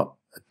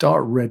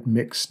dark red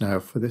mix now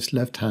for this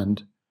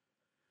left-hand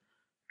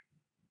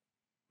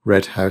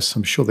red house.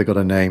 I'm sure they got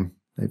a name.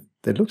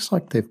 It looks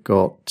like they've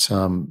got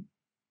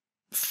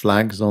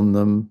flags on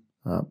them.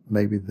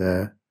 Maybe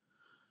they're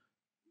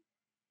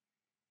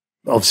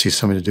obviously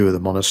something to do with the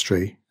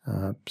monastery,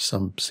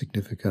 some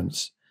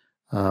significance.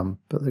 But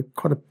they're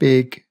quite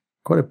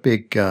a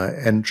big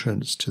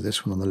entrance to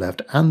this one on the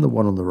left and the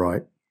one on the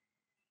right,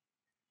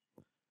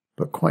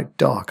 but quite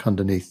dark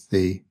underneath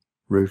the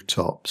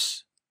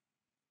rooftops.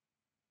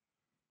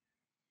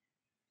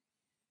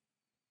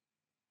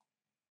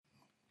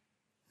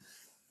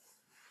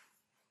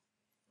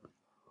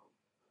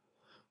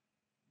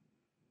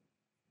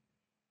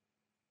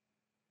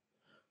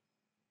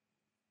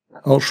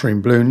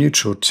 Ultramarine blue,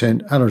 neutral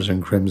tint,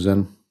 alizarin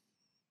crimson.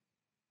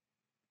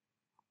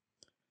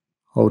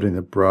 Holding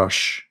the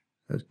brush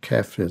as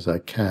carefully as I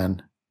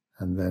can,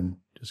 and then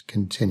just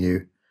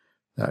continue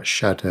that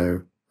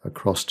shadow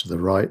across to the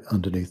right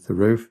underneath the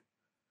roof.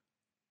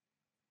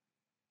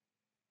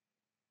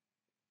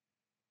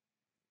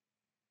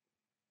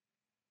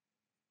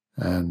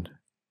 And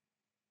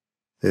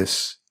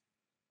this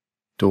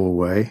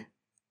doorway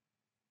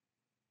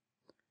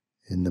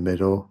in the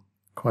middle.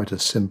 Quite a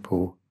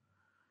simple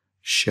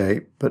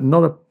shape, but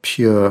not a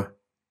pure,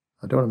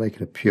 I don't want to make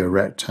it a pure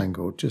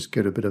rectangle, just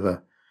get a bit of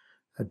a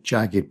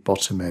jagged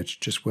bottom edge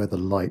just where the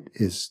light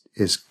is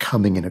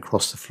coming in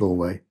across the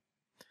floorway.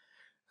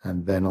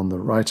 And then on the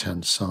right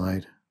hand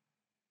side,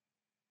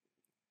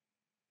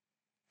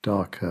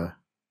 darker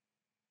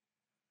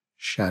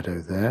shadow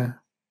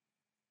there.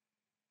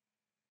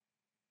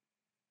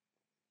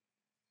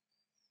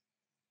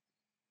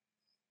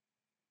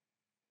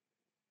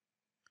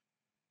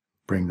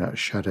 Bring that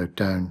shadow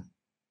down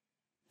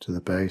to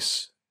the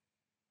base.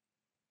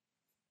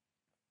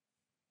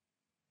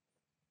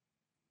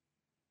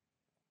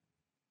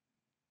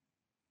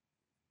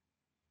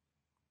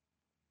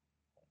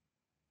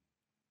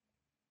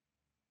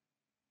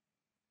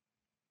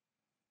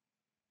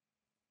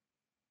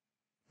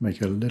 Make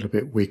it a little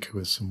bit weaker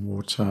with some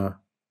water,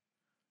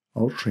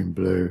 ultramarine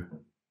blue,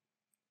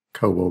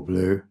 cobalt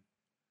blue,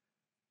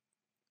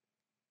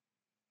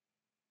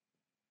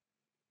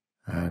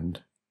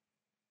 and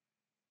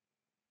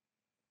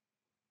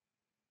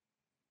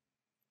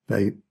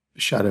the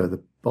shadow at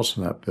the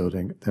bottom of that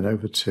building, then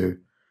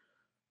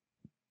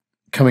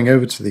coming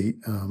over to the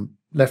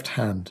left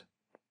hand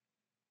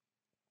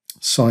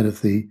side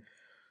of the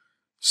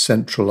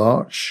central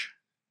arch,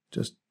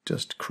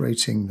 just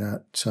creating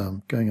that,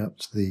 going up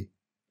to the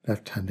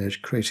left hand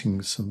edge,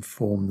 creating some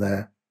form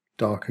there,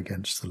 dark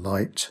against the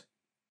light,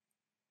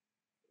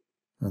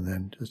 and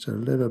then just a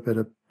little bit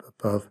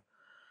above.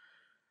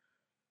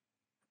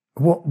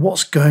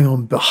 What's going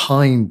on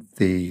behind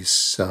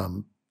these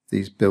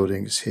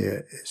buildings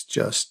here is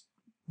just,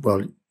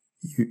 well,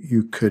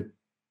 you could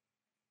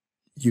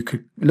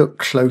look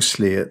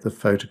closely at the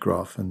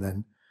photograph and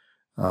then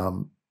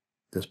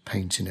there's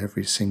paint in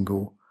every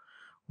single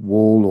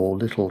wall or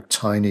little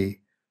tiny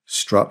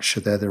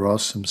structure there. There are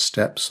some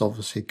steps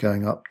obviously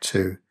going up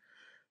to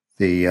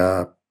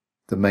the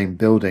main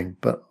building,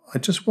 but I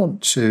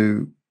want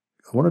to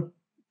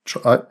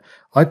try.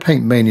 I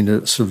paint mainly in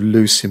a sort of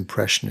loose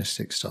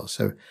impressionistic style,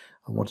 so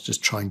I want to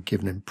just try and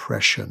give an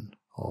impression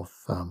of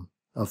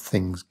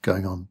things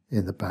going on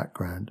in the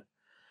background.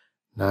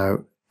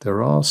 Now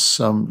there are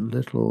some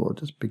little,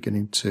 just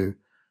beginning to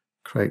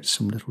create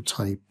some little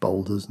tiny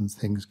boulders and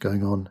things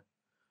going on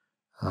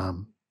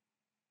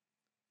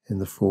in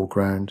the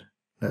foreground.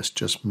 Let's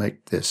just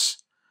make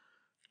this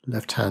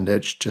left hand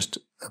edge just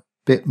a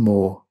bit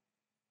more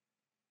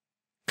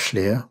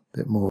clear, a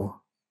bit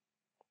more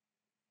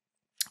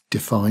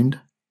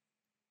defined.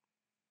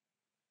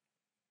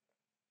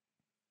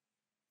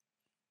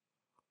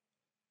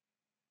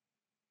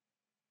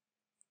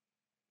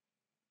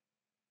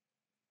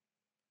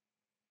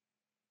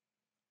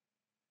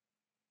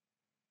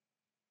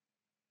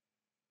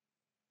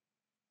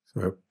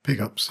 So pick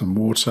up some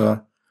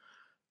water.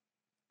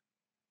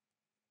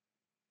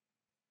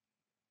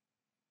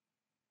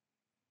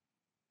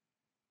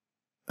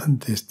 And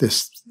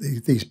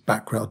these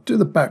background, do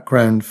the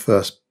background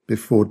first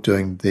before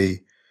doing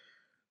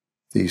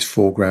these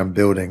foreground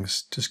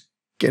buildings. Just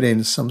get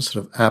in some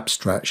sort of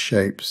abstract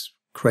shapes,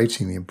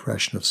 creating the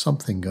impression of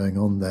something going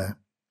on there.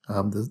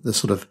 The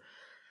sort of,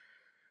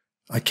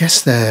 I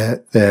guess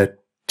they're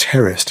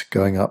terraced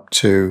going up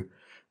to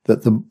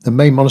that. The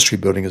main monastery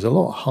building is a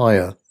lot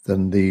higher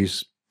than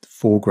these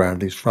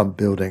front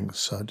buildings.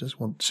 So I just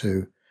want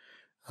to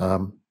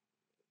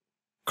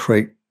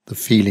create the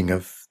feeling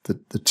of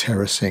the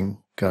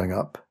terracing going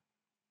up.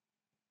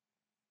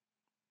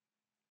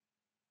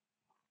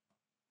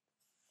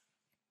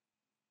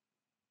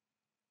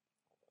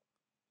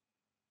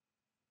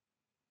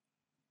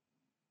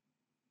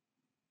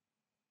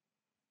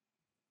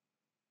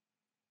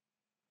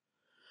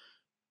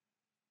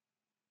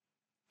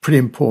 Pretty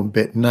important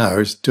bit now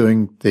is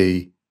doing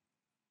the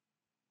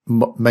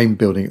main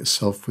building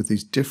itself with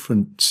these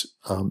different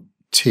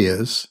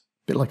tiers, a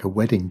bit like a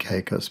wedding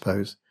cake, I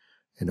suppose,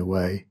 in a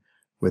way,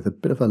 with a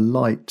bit of a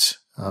light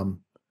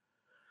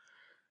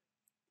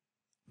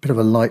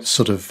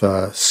sort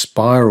of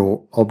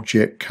spiral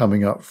object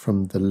coming up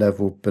from the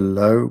level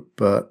below,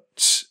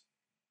 but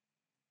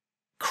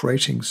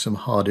creating some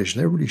hard edge.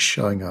 They're really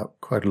showing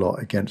up quite a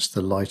lot against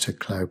the lighter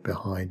cloud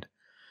behind.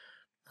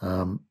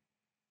 And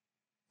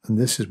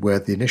this is where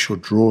the initial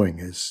drawing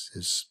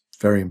is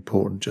very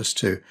important, just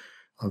to,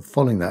 I'm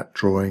following that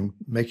drawing,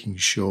 making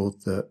sure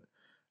that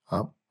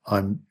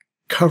I'm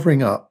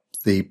covering up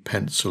the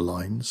pencil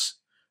lines.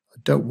 I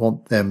don't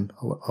want them,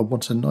 I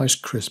want a nice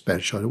crisp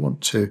edge. I don't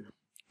want to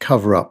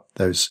cover up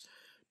those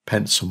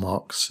pencil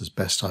marks as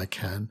best I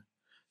can.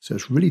 So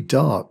it's really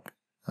dark,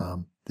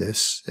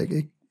 this.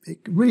 It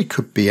really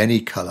could be any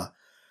colour,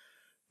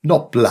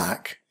 not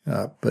black,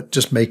 but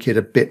just make it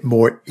a bit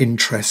more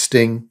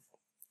interesting.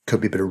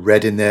 Could be a bit of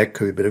red in there,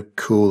 could be a bit of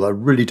cool. I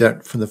really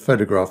don't, from the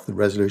photograph, the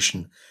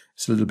resolution,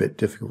 it's a little bit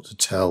difficult to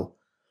tell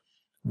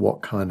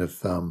what kind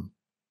of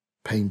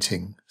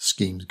painting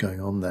scheme's going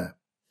on there.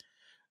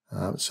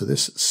 So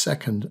this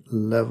second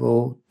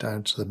level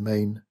down to the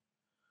main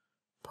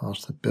part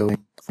of the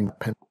building.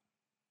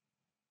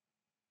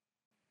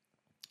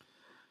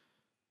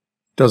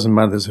 Doesn't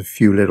matter, there's a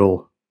few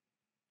little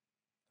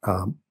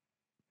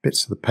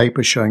bits of the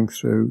paper showing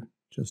through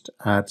just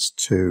adds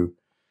to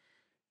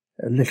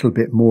a little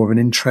bit more of an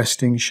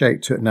interesting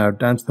shape to it. Now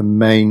down to the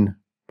main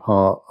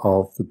part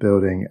of the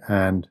building,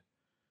 and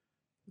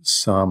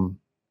some,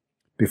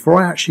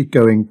 before I actually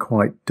go in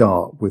quite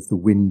dark with the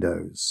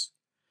windows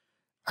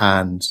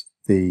and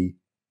the,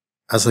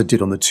 as I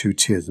did on the two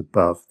tiers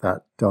above,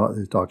 that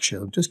dark shade,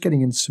 I'm just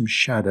getting in some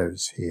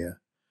shadows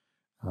here.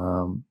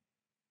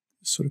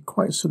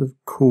 Quite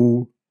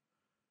cool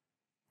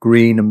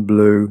green and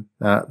blue,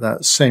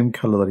 that same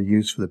colour that I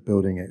used for the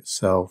building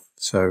itself.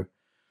 So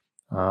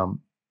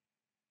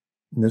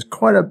there's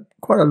quite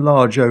a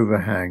large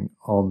overhang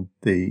on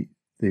the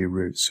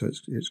roof, so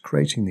it's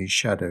creating these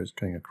shadows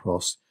going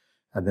across.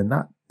 And then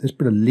there's a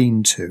bit of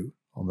lean-to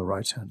on the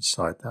right hand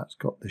side, that's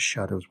got this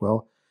shadow as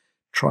well.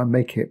 Try and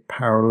make it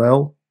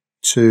parallel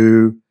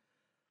to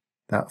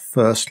that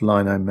first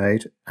line I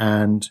made,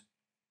 and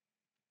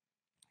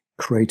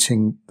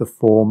creating the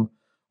form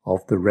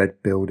of the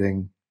red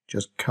building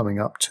just coming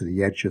up to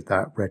the edge of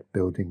that red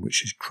building,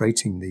 which is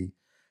creating the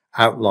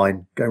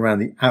outline, going around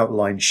the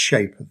outline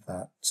shape of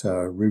that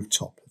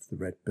rooftop of the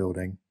red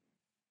building.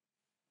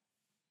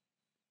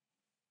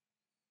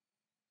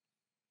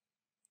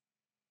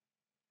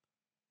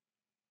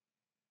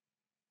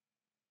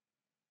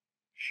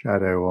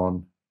 Shadow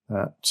on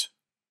that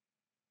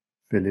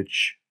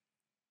village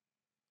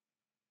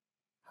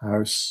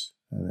house,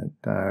 and then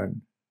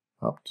down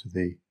up to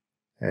the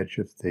edge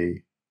of the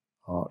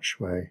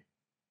archway.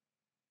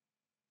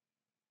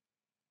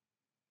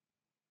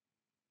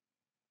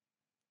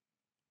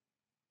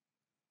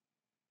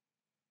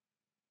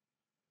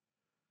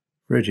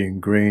 Viridian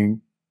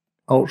green,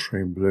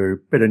 ultramarine blue,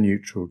 bit of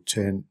neutral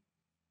tint,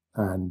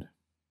 and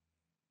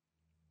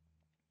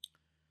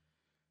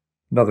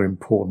another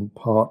important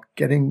part,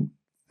 getting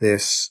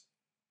this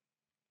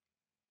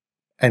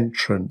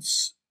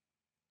entrance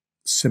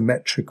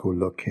symmetrical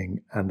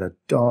looking and a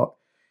dark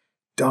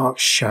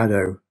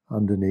shadow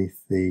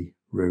underneath the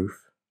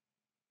roof.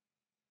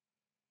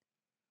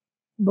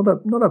 Not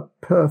a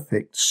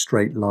perfect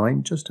straight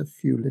line, just a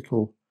few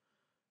little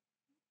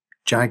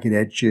jagged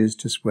edges,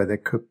 just where there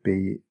could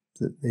be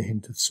the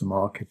hint of some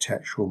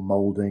architectural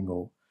moulding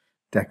or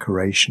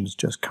decorations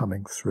just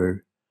coming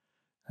through.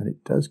 And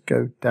it does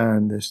go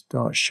down, this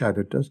dark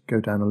shadow does go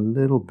down a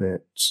little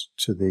bit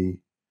to the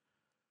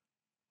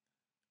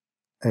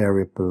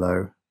area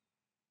below.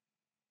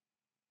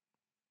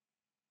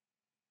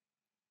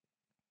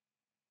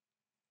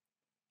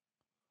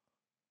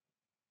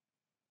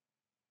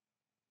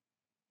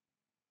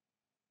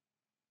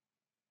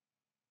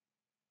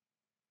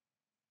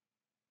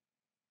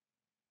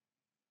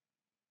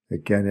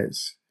 Again,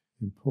 it's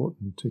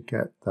important to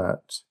get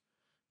that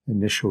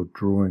initial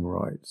drawing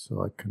right,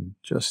 so I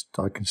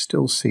can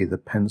still see the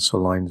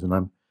pencil lines, and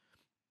I'm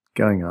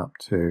going up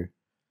to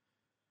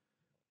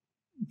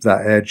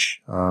that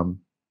edge.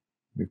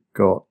 We've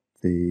got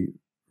the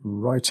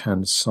right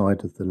hand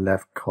side of the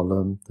left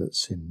column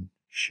that's in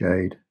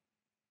shade,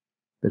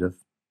 bit of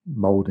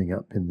moulding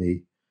up in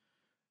the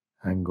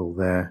angle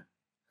there,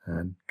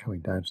 and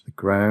coming down to the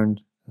ground,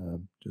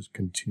 just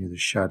continue the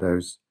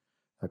shadows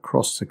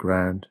across the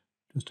ground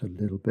just a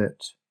little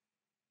bit.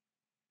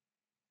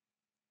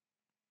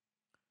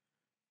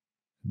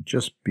 And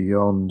just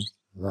beyond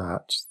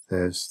that,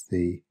 there's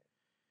the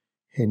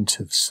hint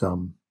of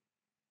some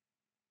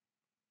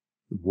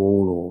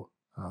wall,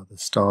 or the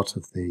start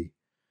of the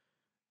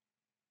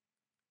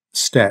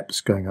steps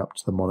going up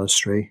to the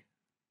monastery.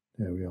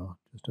 There we are,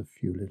 just a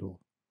few little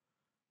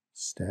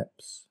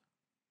steps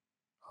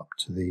up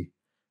to the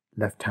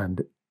left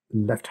hand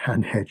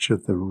edge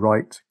of the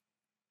right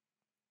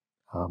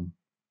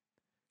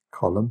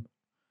column,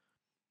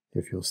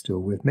 if you're still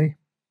with me,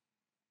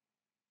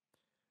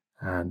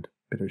 and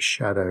a bit of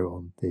shadow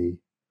on the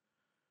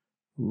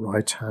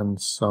right hand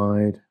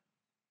side.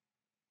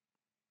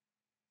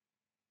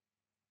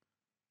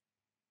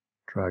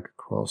 Drag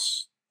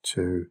across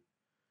to,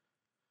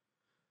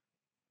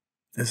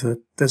 there's a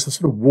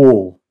sort of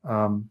wall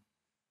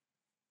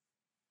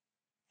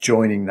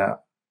joining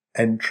that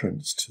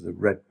entrance to the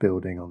red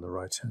building on the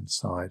right hand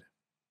side.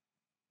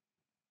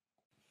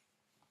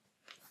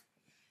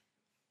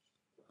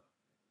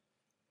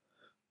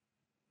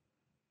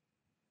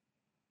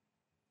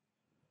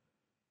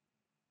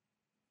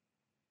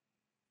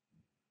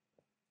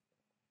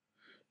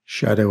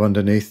 Shadow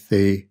underneath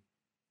the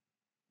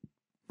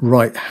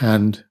right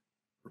hand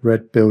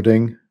red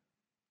building.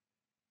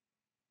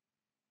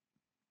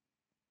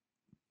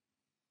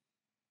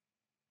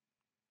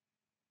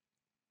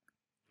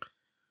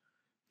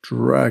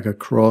 Drag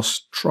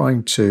across,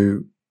 trying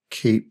to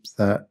keep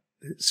that,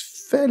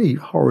 it's fairly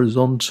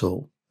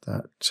horizontal,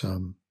 that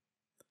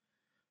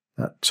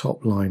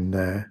top line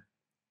there.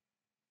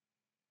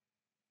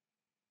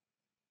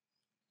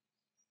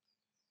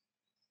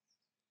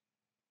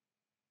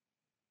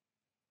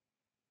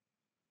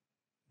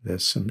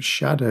 There's some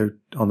shadow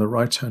on the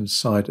right hand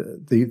side,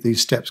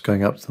 these steps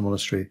going up to the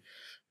monastery,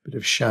 bit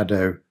of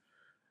shadow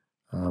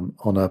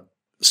on a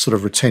sort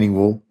of retaining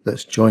wall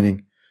that's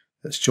joining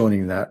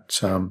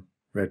that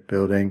red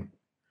building,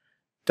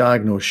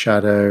 diagonal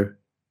shadow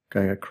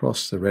going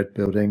across the red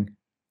building.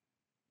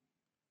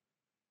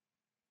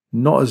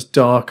 Not as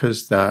dark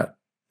as that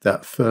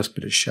first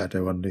bit of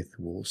shadow underneath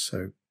the wall,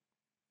 so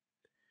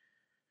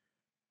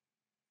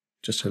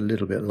just a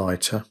little bit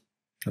lighter.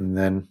 And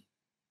then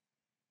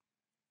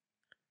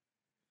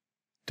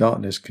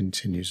darkness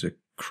continues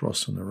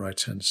across on the right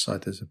hand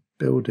side. There's a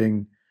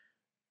building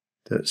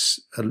that's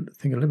I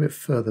think a little bit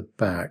further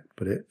back,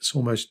 but it's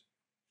almost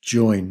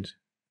joined.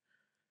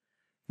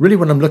 Really,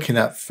 when I'm looking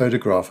at that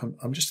photograph,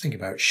 I'm just thinking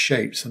about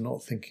shapes. I'm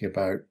not thinking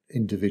about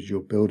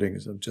individual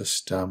buildings. I'm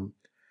just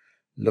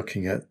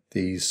looking at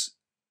these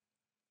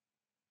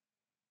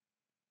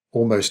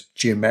almost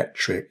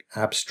geometric,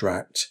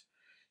 abstract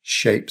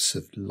shapes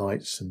of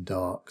lights and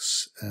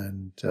darks,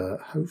 and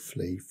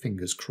hopefully,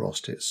 fingers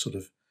crossed, it sort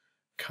of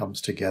comes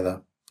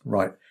together.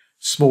 Right,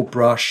 small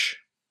brush,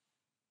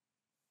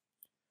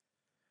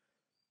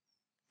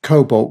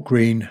 cobalt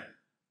green,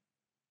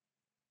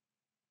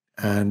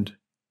 and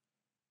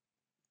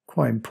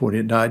quite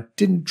important. Now, I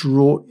didn't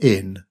draw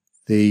in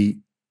the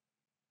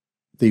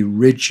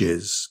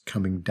ridges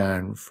coming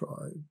down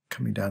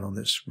on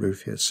this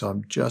roof here, so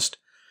I'm just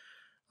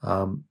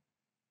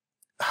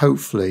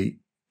hopefully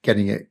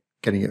getting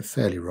it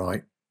fairly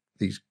right.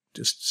 These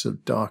just sort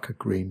of darker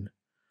green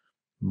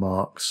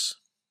marks.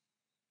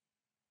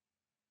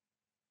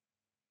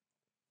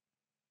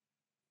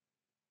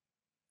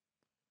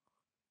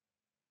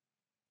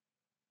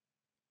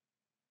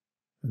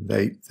 And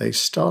they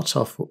start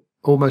off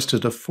almost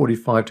at a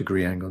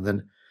 45-degree angle, and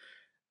then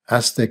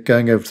as they're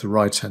going over to the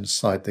right hand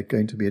side, they're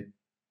going to be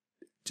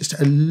just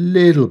a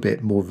little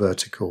bit more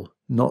vertical,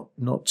 not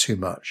too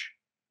much.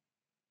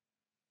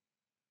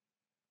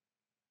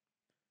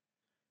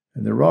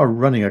 And there are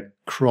running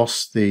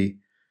across in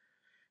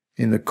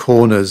the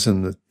corners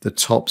and the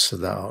tops of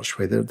that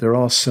archway, there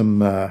are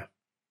some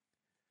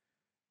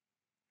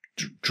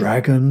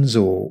dragons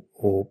or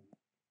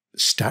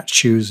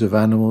statues of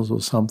animals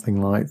or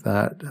something like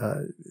that.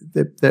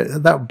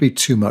 That would be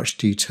too much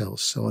detail,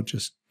 so I'll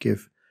just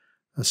give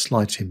a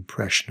slight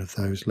impression of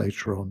those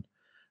later on.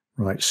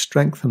 Right,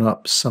 strengthen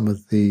up some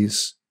of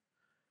these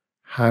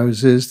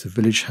houses, the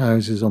village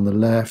houses on the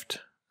left,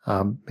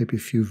 maybe a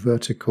few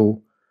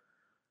vertical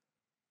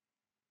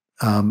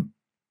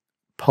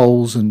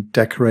poles and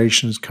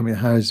decorations coming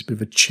out. Houses, a bit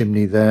of a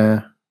chimney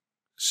there.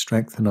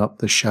 Strengthen up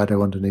the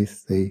shadow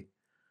underneath the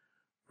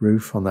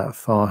roof on that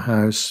far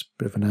house,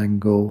 bit of an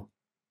angle.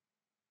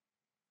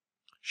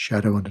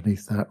 Shadow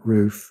underneath that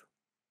roof.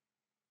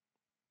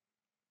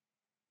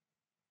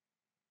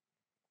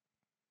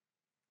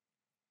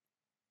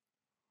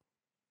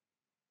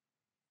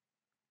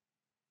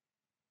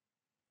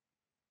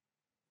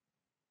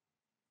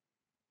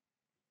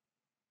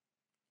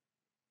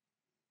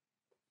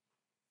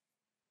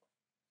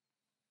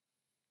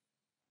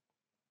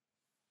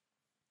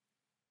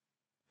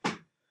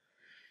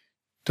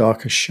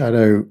 Darker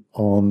shadow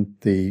on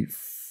the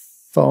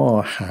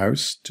far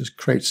house just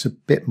creates a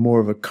bit more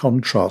of a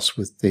contrast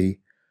with the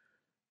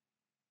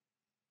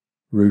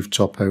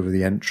rooftop over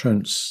the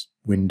entrance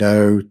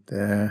window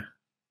there.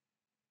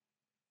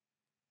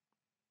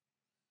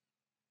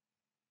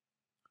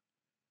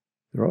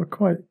 There are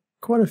quite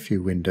a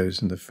few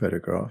windows in the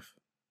photograph.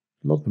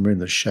 A lot of them are in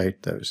the shade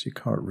though, so you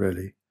can't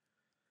really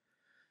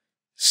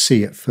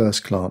see at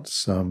first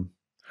glance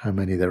how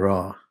many there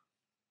are.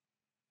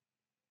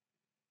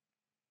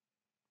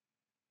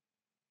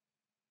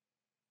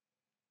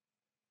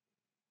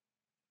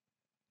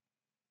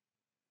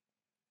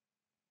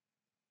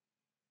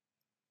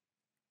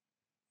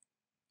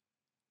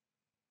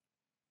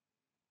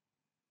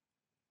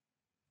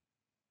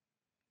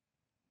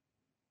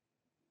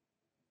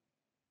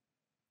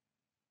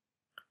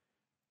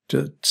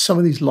 Some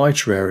of these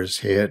lighter areas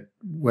here,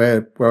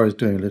 where I was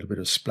doing a little bit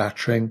of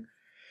splattering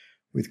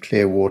with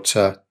clear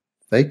water,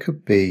 they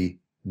could be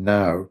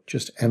now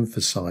just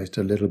emphasized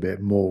a little bit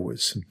more with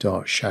some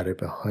dark shadow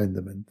behind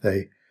them, and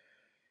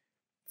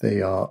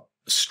they are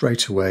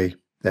straight away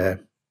they're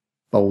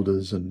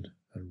boulders and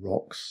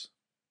rocks.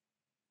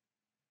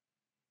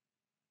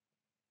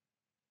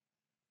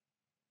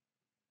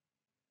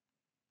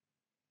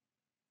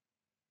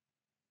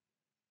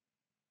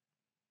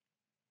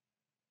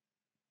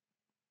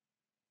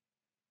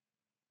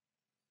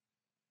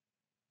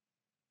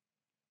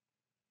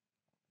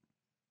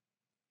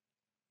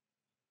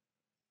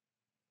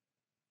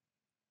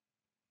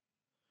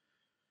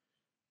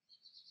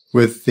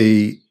 With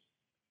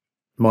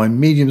my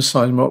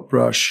medium-sized mop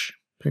brush,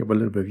 pick up a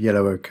little bit of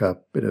yellow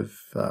ochre, bit of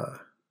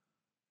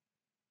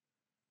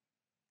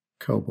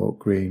cobalt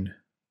green,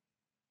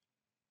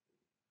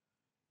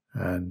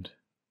 and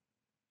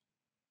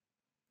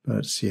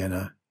burnt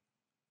sienna.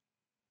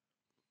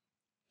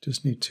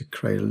 Just need to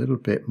create a little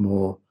bit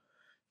more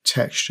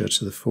texture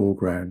to the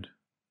foreground.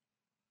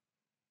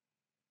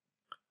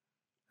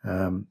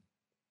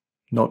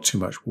 Not too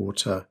much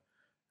water,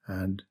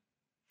 and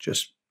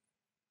just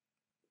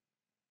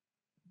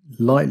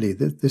lightly.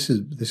 This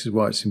is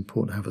why it's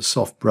important to have a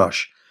soft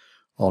brush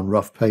on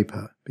rough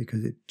paper,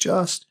 because it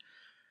just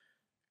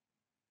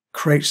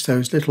creates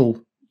those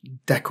little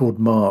deckled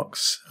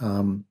marks,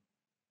 and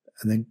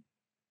then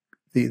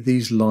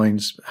these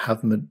lines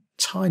have them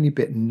a tiny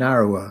bit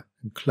narrower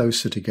and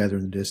closer together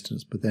in the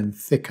distance, but then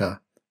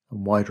thicker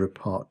and wider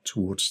apart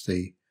towards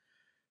the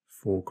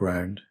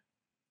foreground.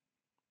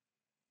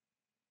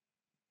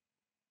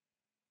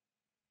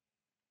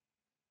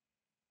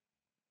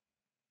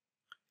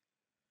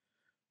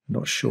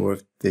 Not sure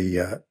if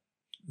the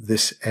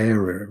this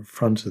area in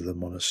front of the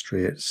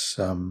monastery, it's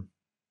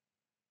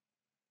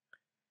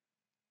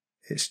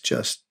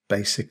just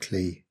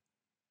basically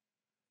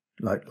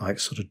like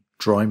sort of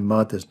dry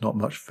mud. There's not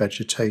much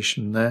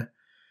vegetation there,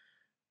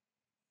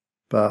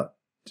 but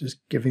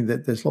just giving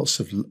that there's lots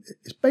of,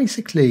 it's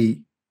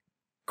basically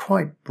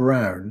quite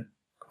brown,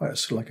 quite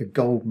sort of like a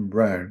golden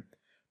brown,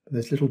 but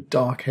there's little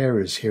dark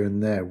areas here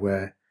and there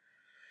where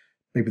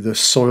maybe the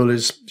soil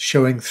is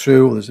showing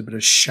through, or there's a bit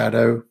of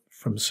shadow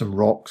from some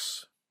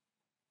rocks.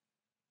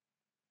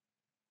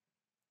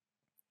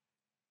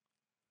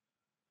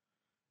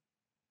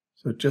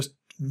 So just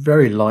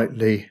very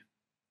lightly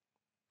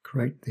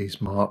create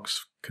these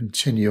marks,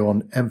 continue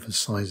on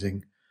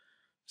emphasizing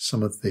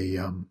some of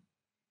those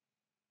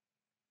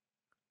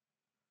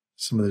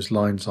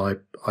lines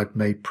I've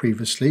made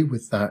previously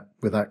with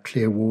that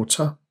clear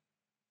water.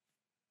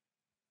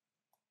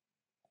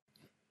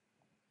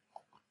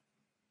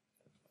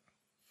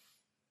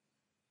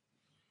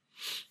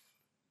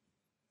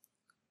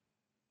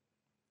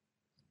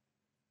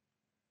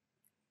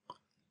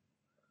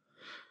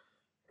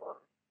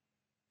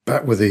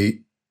 Back with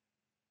the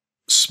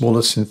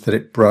smaller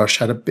synthetic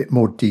brush, add a bit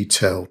more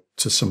detail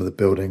to some of the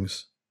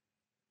buildings.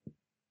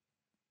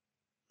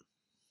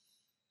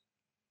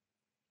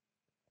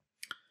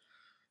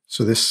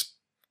 So this,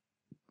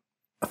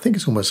 I think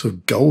it's almost sort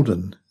of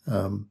golden,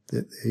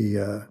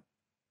 the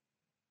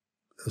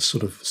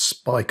sort of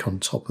spike on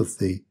top of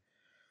the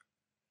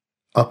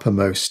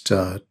uppermost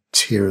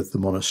tier of the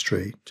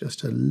monastery,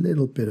 just a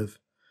little bit of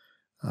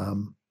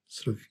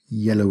sort of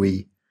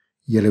yellowy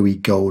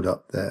gold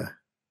up there.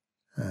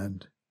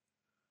 And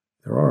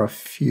there are a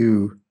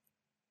few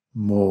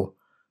more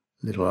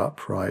little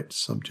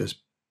uprights I'm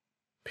just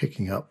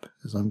picking up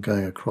as I'm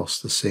going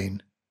across the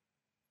scene.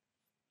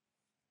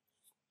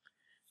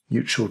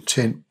 Neutral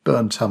tint,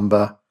 burnt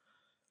umber,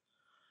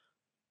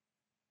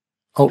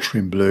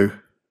 ultramarine blue,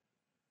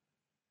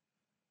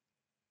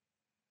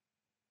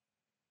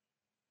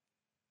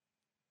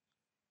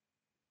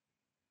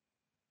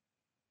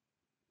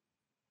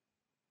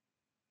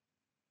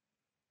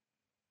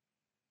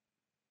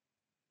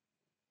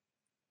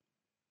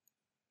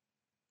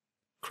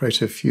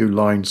 create a few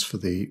lines for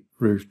the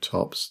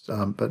rooftops,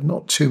 but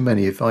not too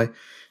many. If I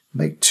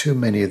make too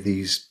many of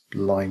these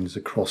lines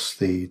across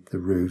the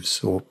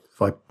roofs, or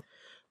if I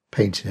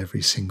paint in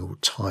every single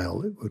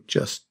tile, it would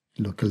just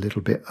look a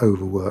little bit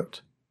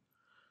overworked.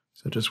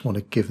 So I just want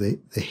to give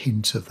the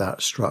hint of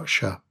that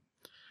structure.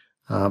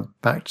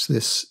 Back to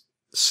this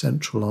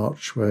central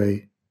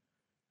archway,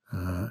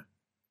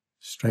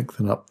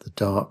 strengthen up the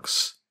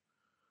darks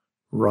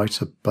right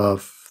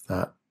above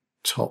that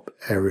top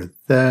area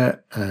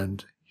there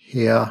and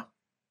here,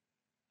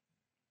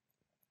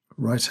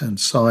 right hand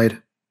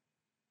side.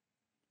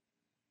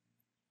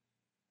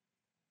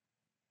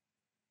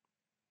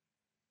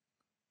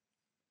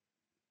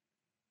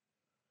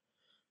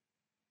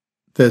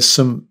 There's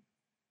some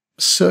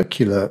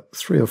circular,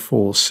 3 or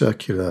 4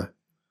 circular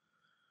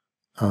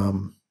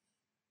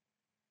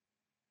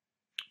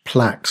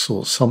plaques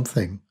or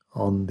something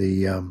on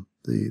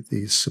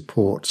the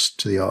supports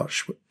to the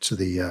arch, to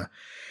the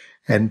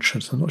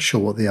entrance. I'm not sure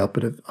what they are,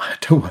 but I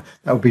don't want,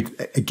 that would be,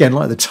 again,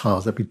 like the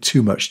tiles, that'd be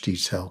too much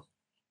detail.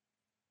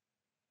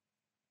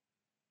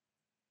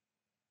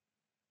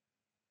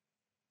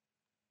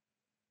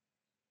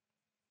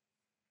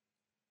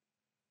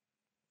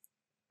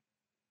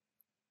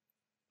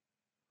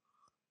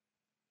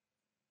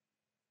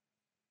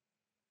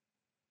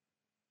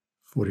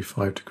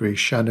 "45-degree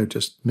shadow,"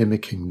 just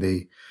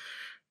mimicking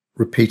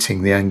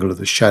repeating the angle of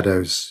the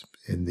shadows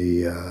in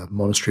the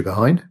monastery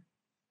behind.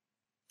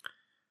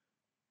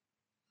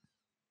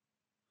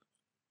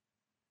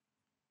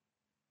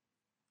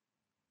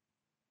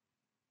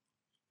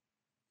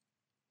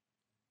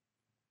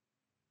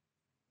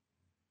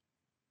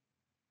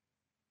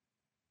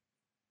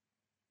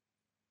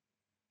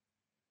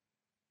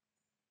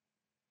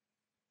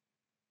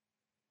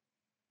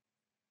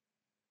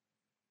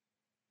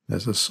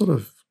 There's a sort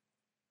of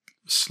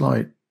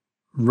slight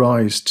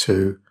rise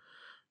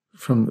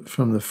from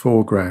the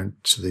foreground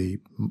to the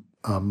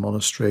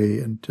monastery,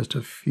 and just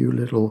a few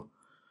little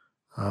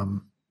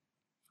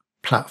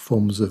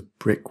platforms of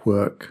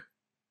brickwork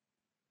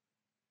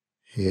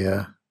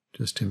here,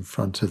 just in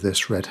front of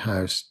this red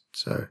house.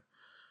 So a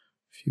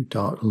few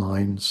dark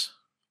lines.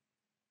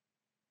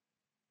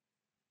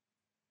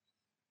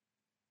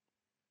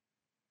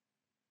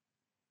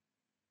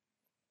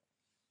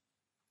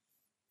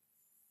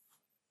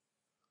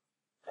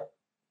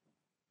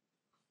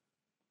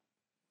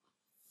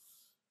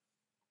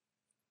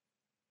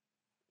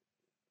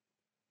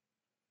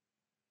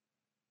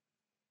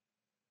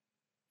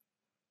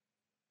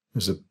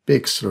 There's a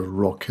big sort of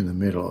rock in the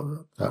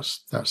middle.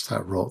 That's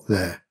that rock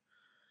there.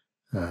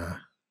 I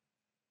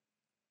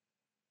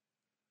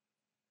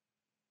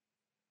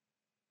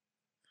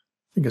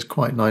think it's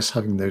quite nice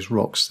having those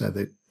rocks there.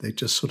 They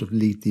just sort of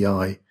lead the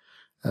eye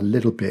a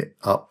little bit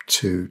up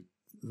to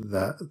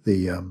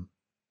the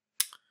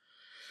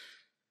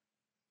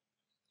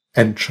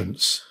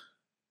entrance.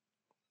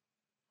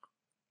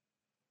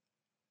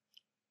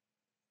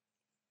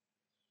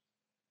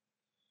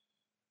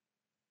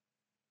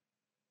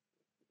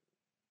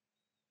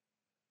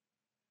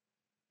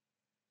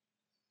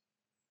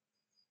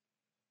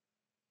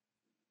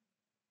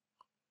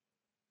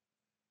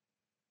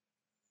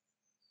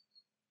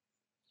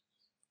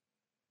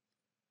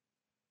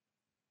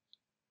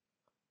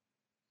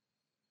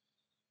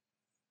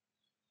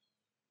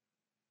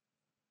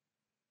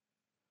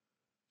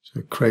 So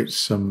it creates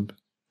some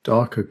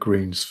darker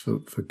greens for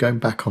going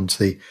back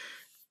onto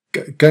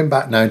going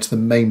back now to the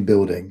main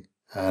building,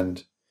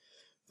 and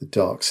the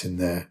darks in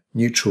there.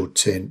 Neutral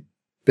tint,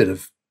 bit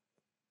of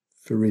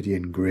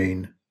viridian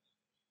green,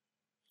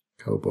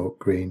 cobalt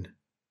green,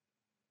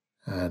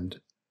 and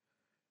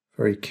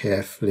very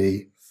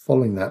carefully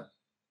following that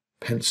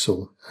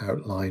pencil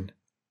outline.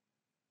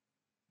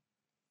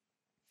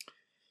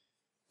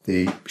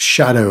 The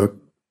shadow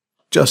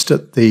just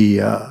at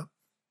the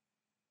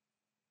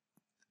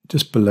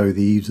just below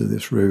the eaves of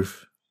this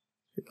roof.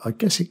 I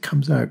guess it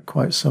comes out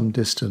quite some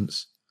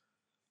distance.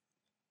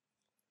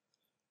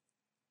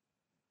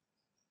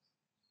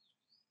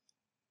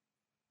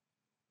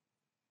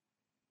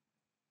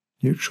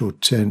 Neutral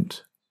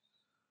tint,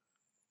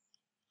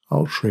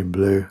 ultramarine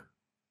blue.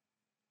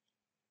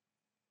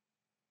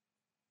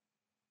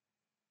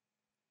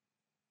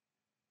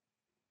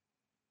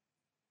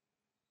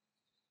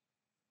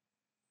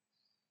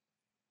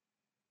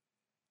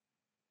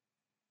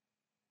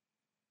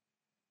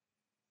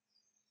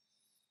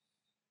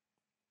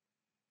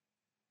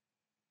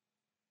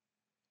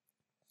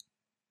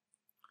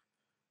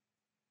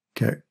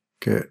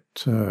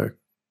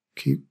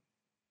 Keep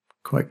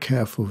quite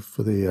careful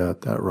for the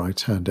that right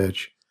hand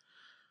edge,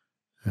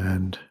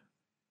 and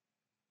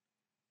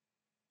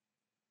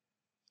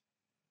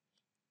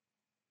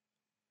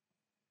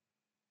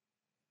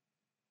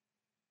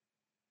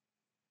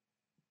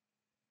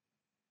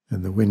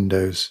the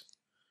windows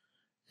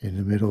in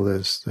the middle.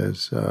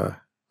 There's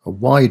a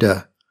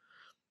wider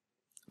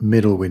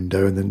middle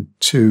window, and then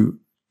two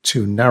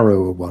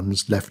narrower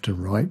ones left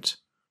and right.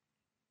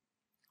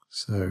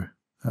 So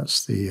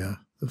that's the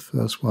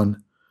first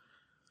one.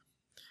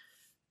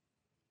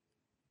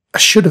 I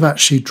should have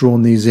actually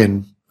drawn these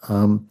in.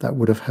 That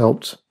would have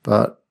helped,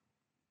 but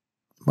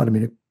it might have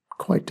been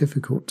quite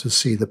difficult to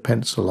see the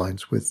pencil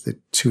lines with the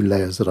two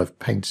layers that I've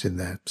painted in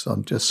there. So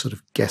I'm just sort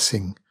of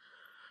guessing,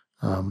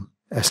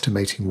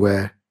 estimating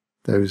where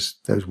those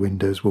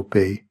windows will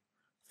be.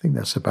 I think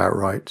that's about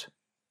right.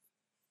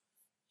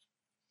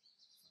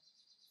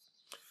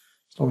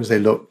 As long as they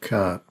look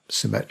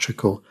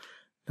symmetrical.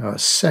 Now a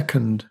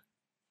second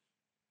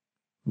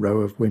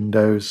row of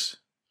windows,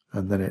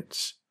 and then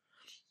it's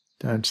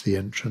down to the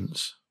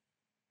entrance.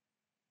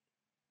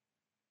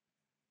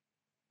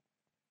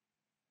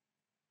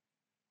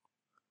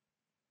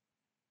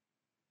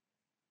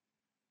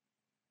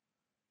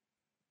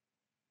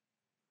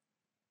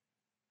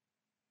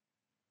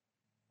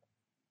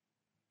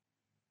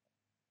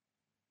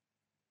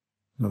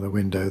 Another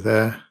window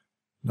there,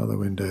 another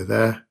window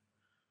there.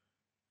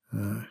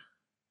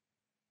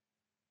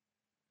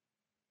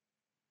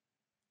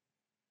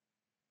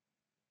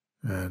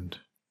 And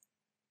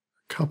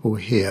a couple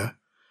here,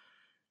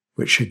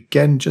 which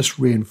again just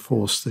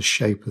reinforce the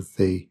shape of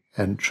the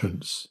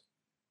entrance,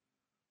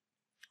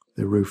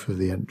 the roof of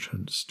the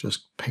entrance,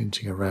 just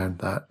painting around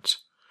that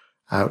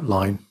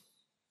outline.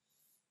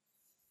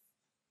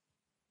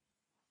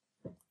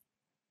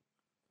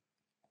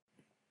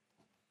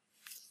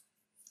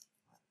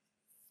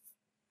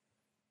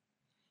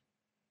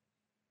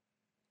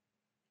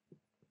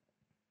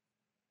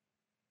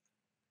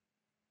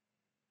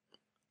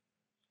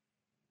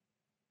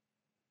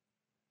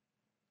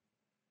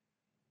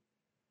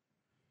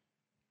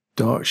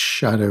 Dark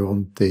shadow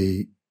on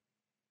the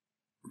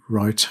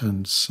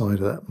right-hand side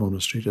of that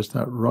monastery, just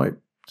that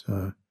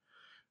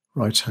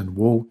right-hand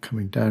wall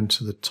coming down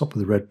to the top of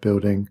the red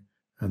building,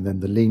 and then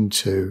the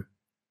lean-to,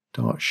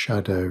 dark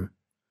shadow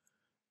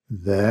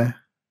there,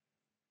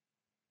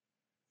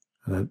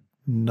 and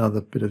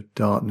another bit of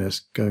darkness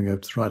going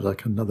over to the right,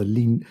 like another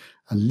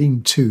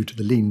lean-to to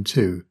the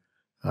lean-to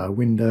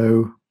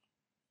window,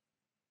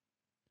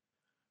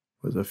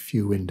 with a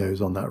few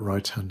windows on that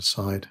right-hand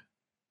side.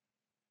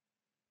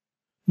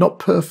 Not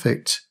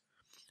perfect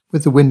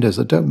with the windows.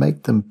 I don't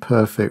make them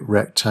perfect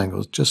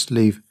rectangles, just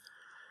leave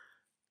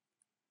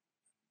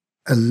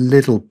a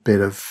little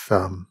bit of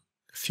a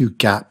few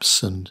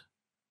gaps and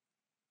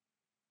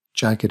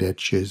jagged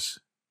edges.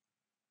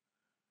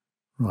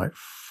 Right,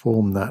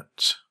 form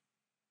that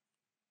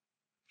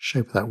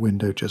shape of that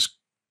window, just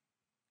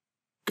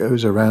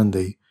goes around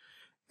the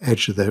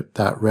edge of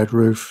that red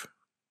roof.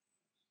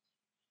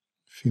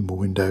 A few more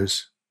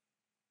windows.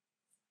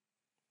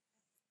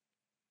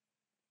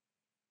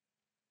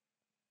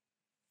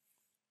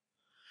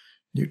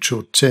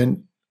 neutral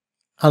tint,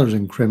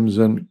 halogen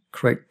crimson,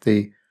 create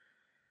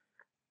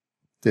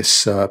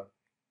this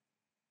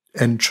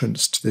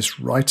entrance to this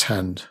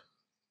right-hand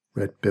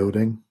red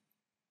building.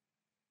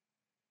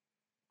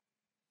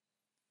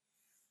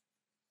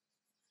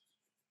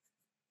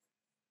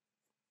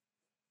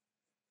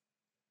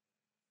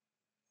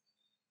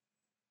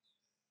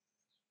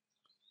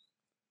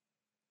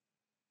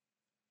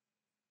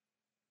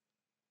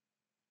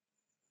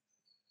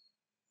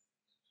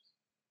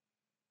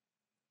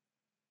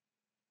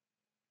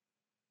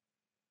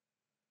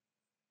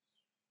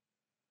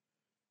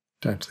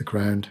 Down to the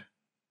ground.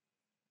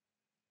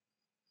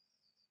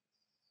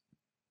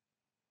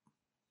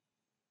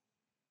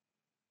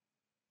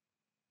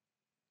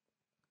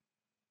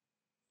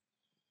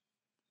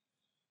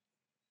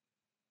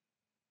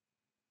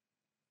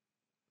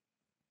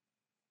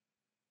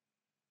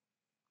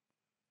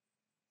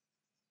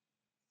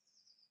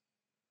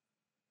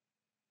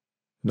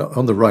 Now,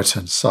 on the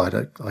right-hand side,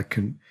 I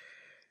can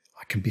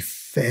be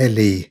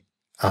fairly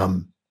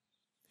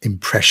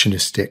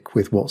impressionistic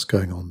with what's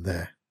going on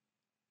there.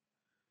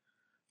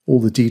 All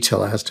the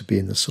detail has to be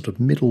in the sort of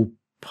middle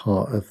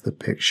part of the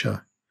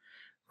picture.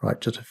 Right,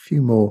 just a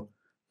few more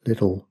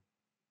little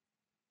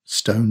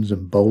stones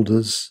and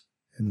boulders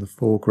in the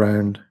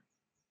foreground.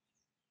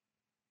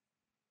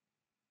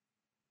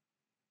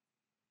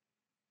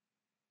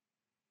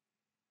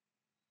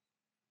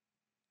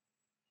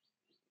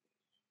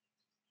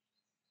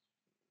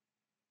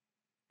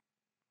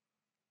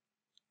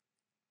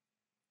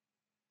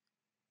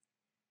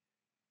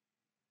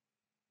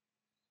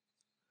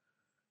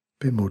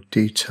 Bit more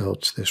detail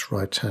to this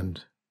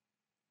right-hand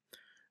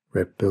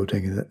red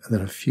building, and then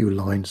a few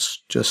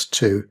lines just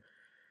to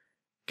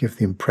give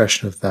the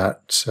impression of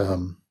that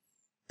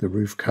the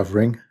roof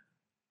covering,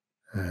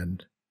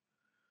 and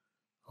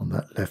on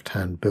that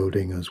left-hand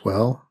building as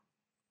well.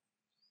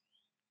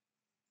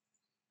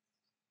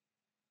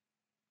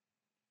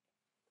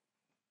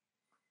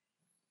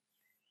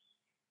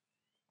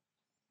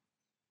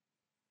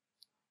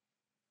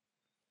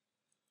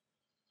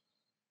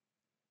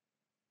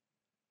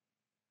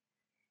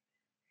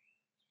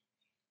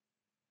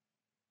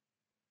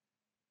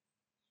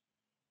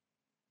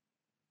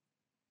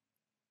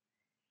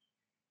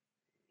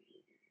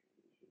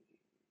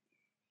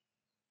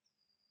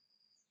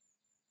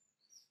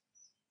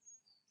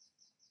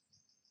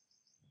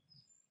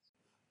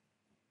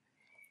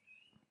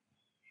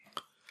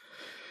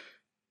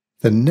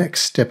 The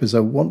next step is I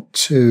want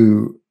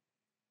to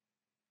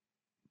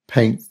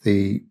paint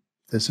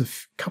there's a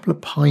couple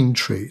of pine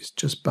trees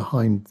just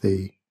behind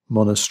the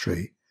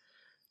monastery.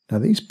 Now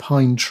these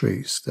pine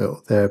trees,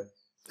 they're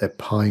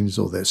pines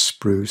or they're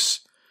spruce,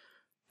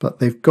 but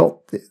they've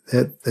got,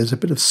 there's a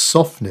bit of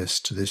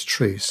softness to this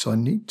tree. So I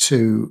need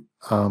to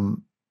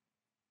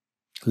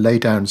lay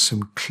down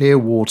some clear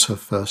water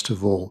first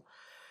of all,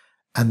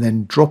 and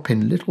then drop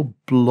in little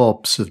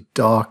blobs of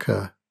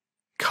darker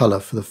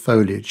colour for the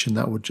foliage, and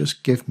that will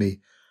just give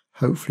me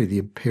hopefully the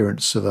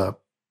appearance of a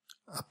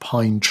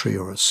pine tree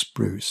or a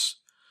spruce.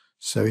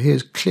 So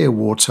here's clear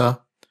water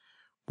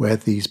where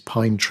these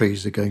pine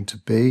trees are going to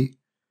be.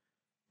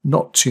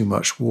 Not too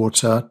much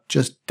water,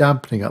 just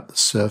dampening up the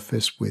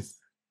surface with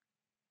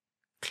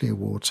clear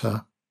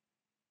water.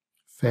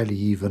 Fairly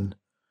even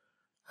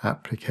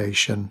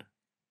application.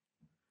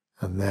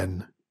 And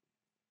then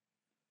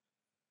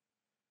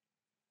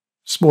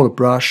smaller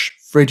brush,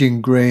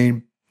 Phrygian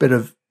green, bit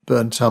of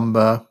burnt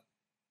umber,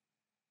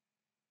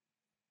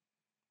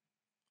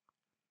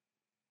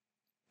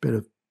 bit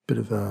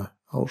of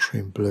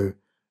ultramarine blue,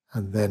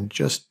 and then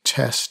just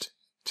test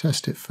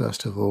it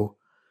first of all,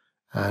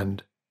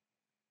 and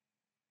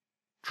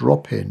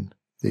drop in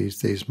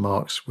these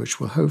marks, which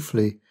will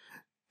hopefully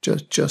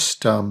just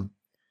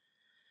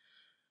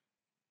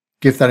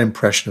give that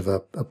impression of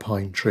a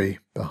pine tree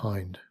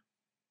behind.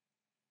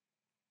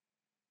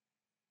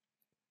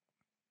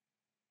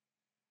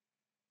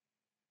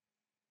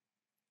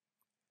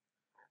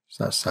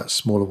 So that's that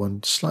smaller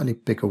one, slightly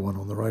bigger one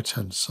on the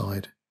right-hand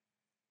side.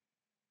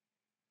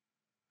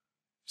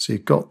 So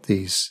you've got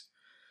these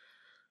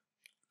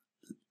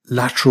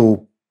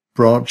lateral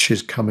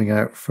branches coming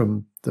out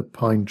from the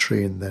pine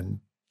tree, and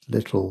then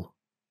little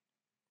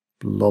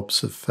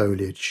blobs of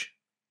foliage.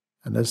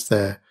 And as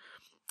they're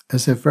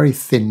very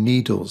thin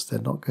needles, they're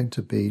not going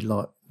to be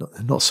like,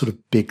 they're not sort of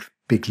big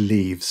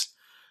leaves.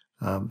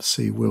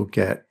 So you will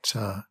get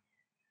the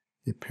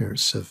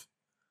appearance of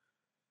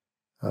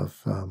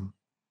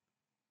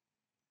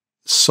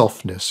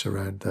softness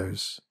around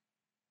those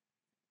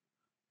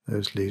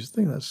leaves. I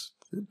think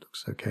it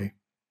looks okay.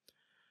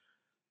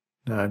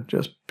 Now I'm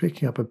just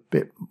picking up a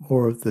bit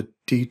more of the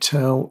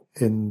detail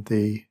in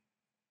the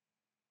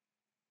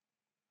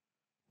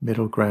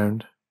middle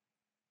ground.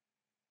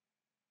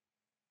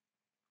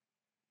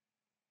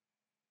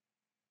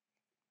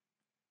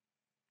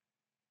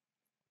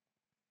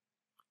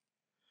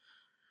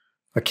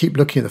 I keep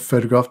looking at the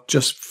photograph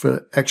just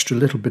for extra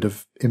little bit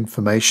of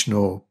information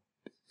or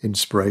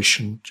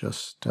inspiration,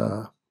 just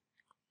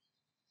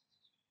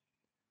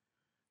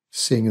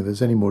seeing if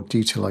there's any more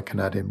detail I can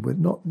add in.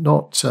 With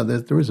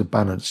there is a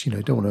balance. You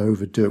don't want to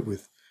overdo it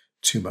with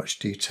too much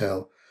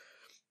detail.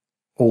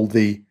 All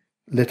the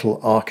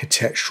little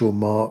architectural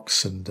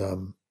marks and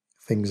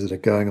things that are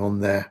going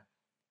on there.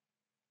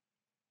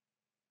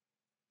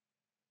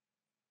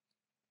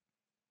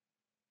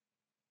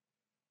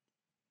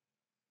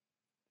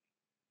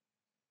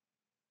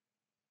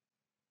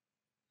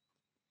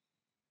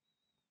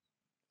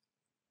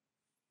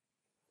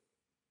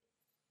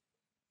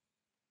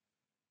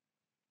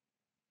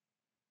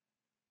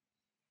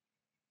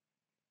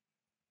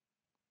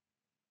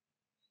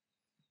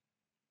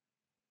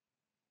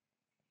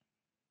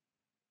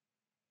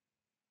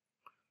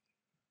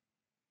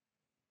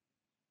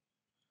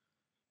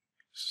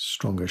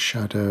 Stronger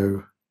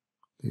shadow,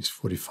 these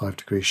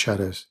 45-degree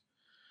shadows.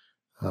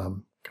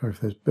 Come over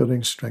those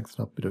buildings,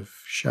 strengthen up a bit of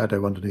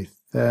shadow underneath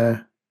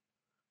there.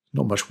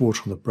 Not much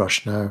water on the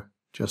brush now,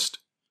 just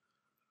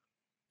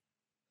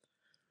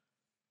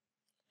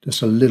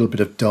a little bit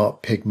of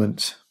dark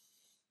pigment.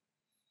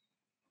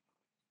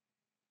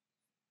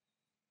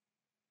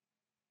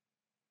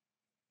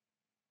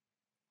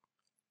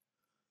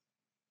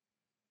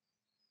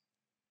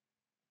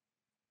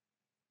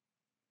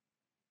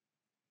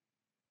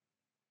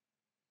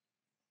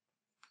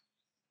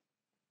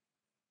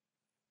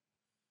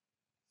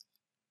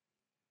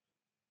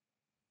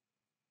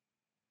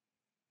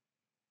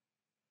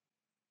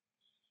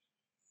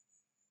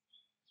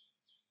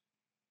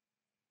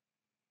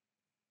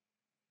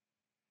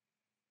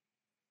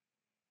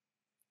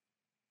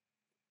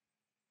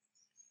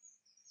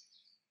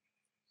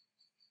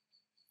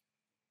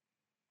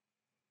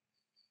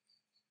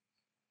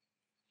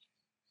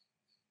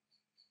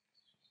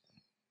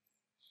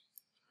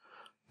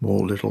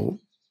 More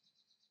little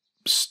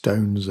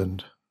stones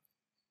and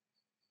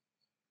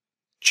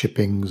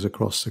chippings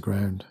across the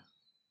ground.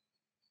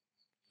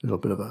 A little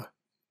bit of a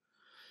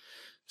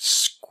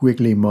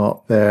squiggly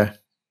mark there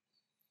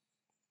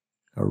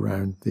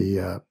around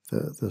the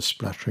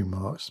splattering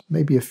marks.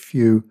 Maybe a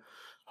few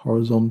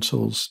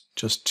horizontals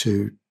just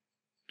to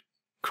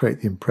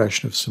create the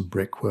impression of some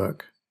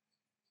brickwork.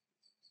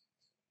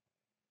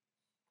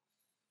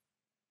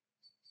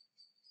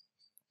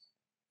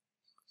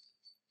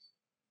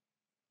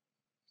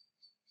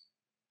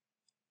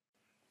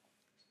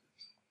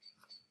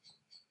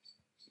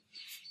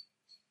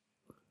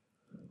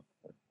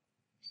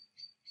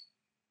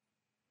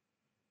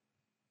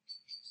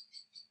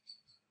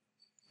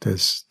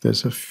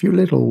 There's a few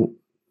little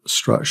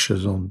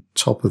structures on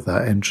top of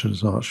that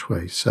entrance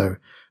archway, so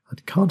I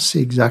can't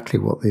see exactly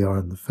what they are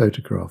in the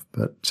photograph,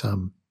 but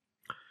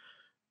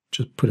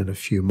just put in a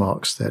few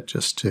marks there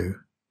just to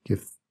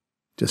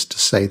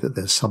say that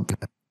there's something.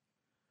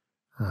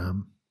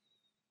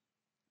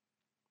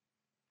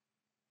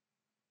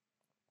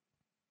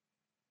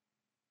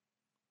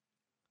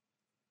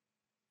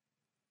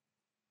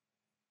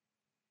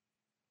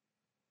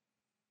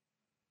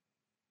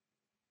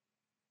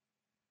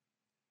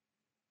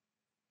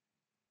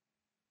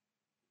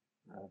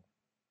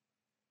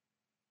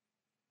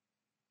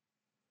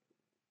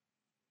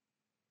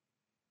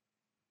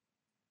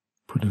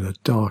 Put in a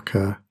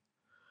darker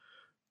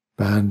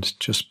band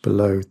just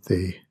below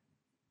the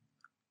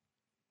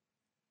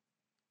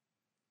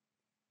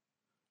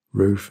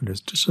roof, and there's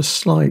just a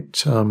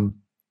slight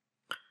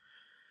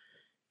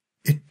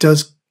it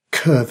does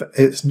curve.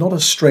 It's not a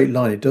straight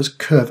line, it does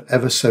curve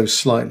ever so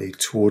slightly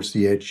towards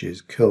the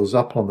edges, curls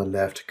up on the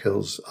left,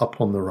 curls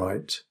up on the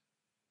right.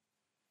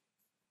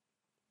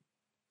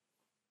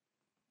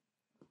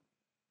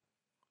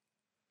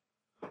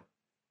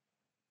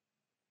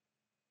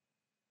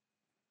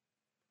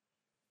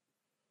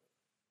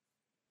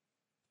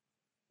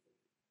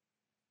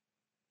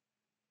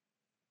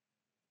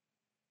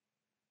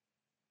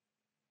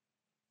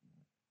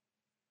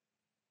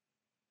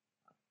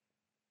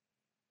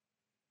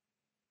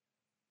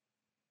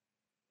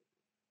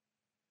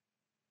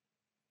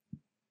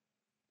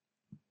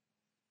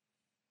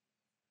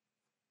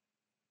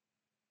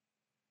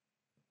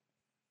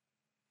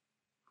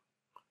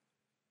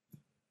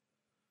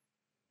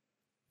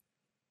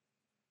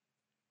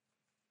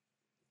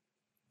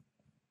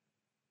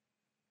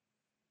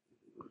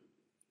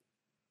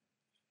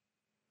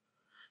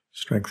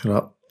 Strengthen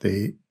up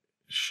the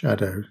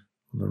shadow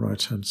on the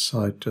right hand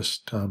side,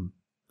 just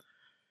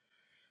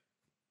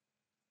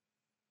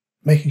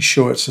making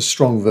sure it's a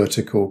strong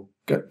vertical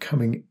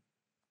coming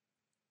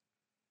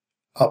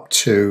up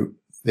to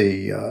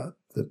the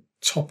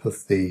top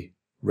of the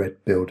red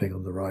building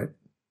on the right.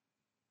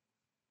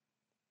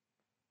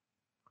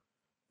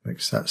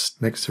 Makes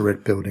the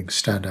red building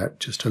stand out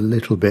just a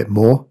little bit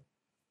more.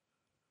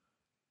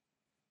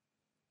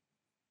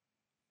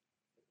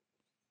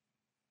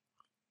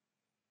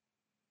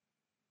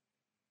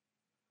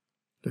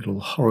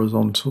 Little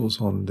horizontals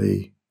on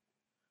the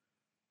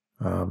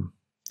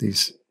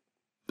these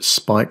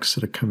spikes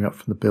that are coming up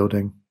from the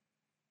building.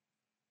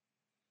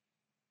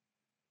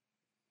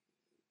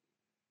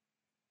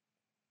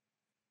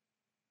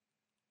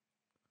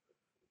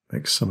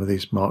 Makes some of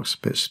these marks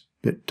a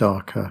bit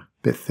darker, a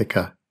bit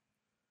thicker.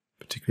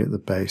 particularly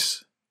at the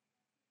base.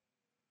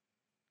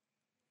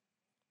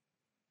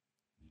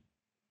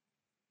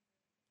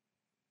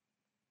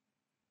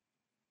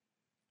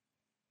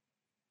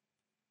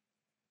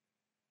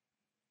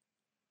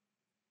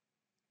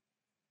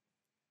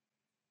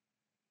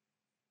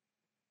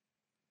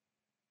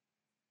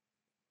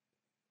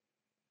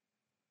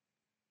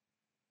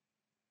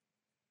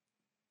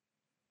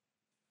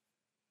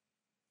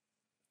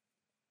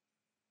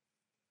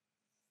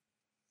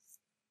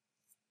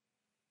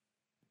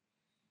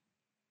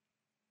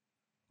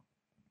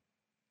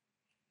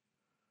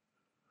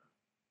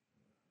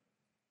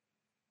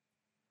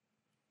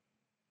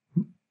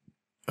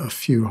 A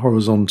few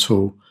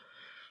horizontal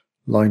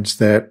lines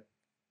there.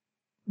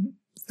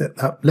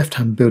 That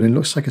left-hand building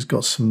looks like it's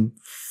got some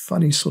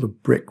funny sort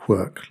of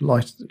brickwork,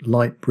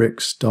 light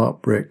bricks,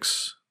 dark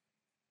bricks.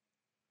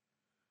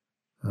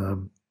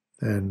 Then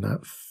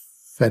that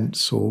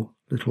fence or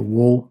little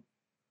wall.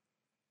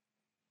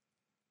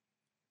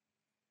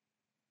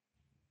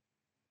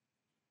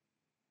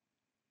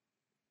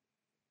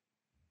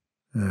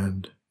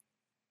 And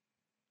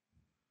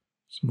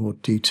some more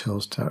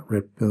details to that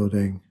red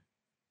building.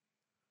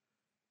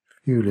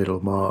 A few little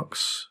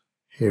marks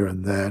here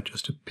and there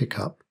just to pick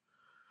up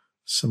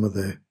some of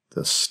the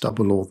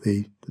stubble or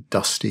the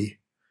dusty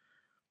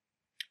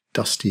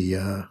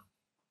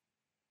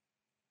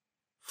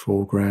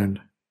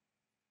foreground.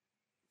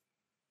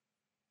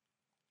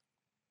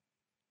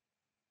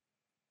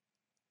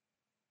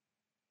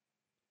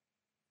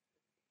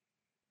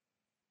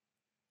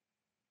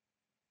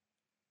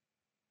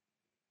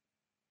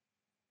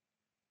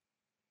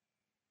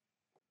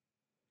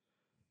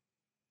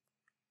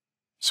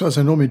 So as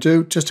I normally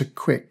do, just a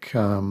quick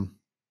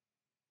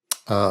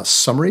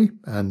summary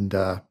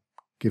and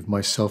give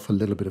myself a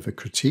little bit of a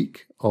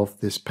critique of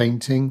this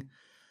painting.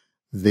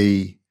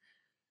 The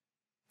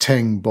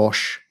Teng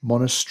Bosch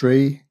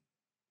Monastery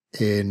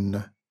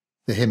in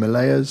the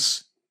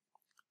Himalayas,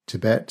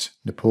 Tibet,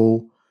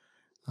 Nepal,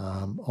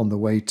 on the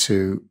way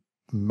to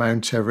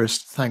Mount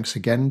Everest. Thanks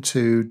again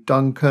to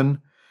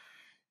Duncan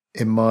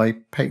in my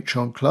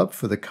Patreon club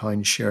for the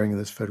kind sharing of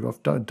this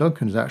photograph.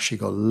 Duncan's actually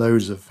got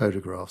loads of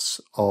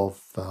photographs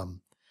of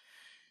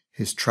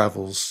his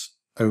travels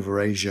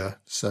over Asia,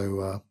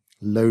 so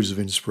loads of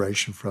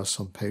inspiration for us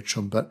on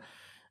Patreon. But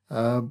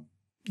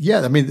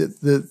yeah, I mean,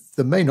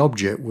 the main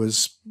object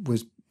was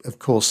of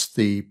course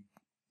the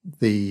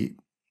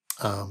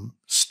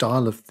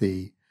style of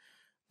the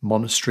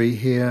monastery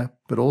here,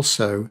 but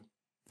also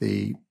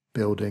the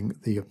building,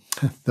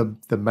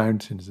 the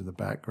mountains in the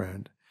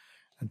background,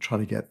 and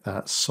trying to get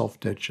that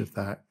soft edge of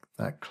that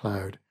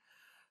cloud,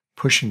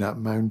 pushing that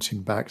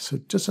mountain back. So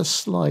just a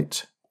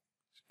slight,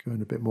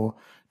 going a bit more,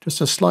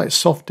 just a slight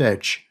soft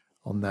edge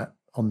on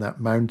that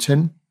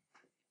mountain,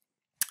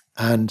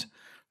 and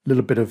a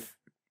little bit of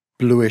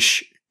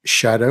bluish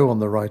shadow on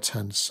the right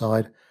hand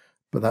side,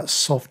 but that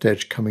soft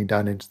edge coming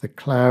down into the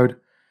cloud,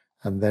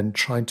 and then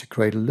trying to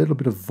create a little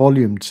bit of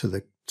volume to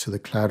the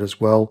cloud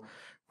as well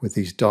with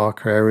these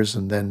darker areas,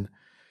 and then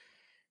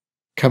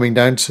coming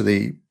down to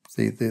the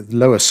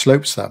lower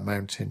slopes of that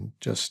mountain,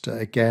 just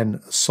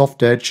again a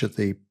soft edge at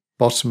the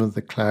bottom of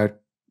the cloud,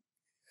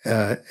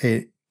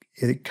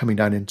 it coming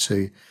down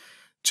into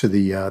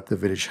the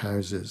village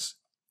houses,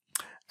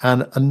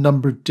 and a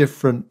number of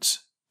different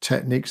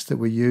techniques that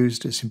were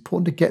used. It's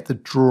important to get the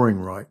drawing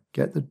right,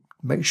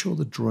 make sure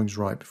the drawing's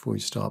right before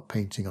you start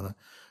painting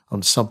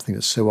on something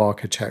that's so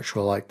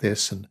architectural like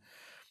this. And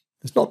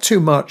there's not too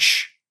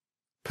much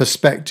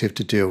perspective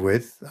to deal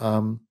with.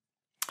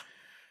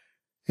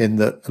 In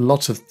that a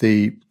lot of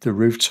the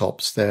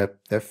rooftops, they're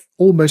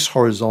almost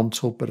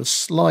horizontal, but a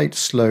slight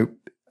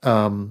slope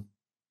in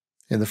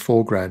the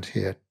foreground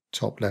here,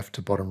 top left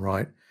to bottom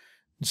right.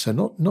 And so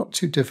not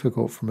too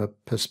difficult from a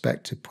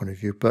perspective point of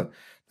view, but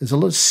there's a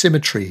lot of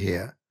symmetry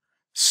here.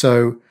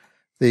 So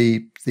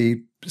the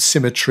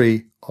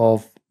symmetry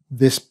of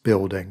this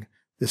building,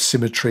 the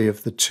symmetry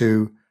of the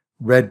two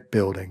red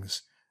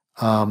buildings,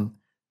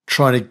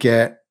 trying to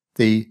get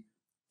the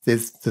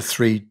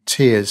three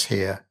tiers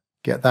here,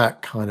 get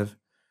that kind of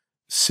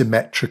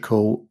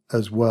symmetrical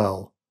as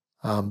well,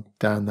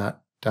 down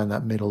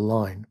that middle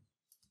line.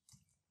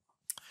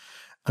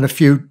 And a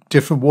few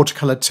different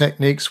watercolor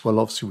techniques. Well,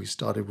 obviously we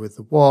started with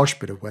the wash,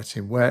 bit of wet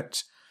in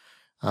wet.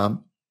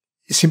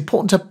 It's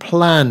important to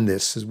plan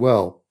this as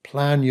well.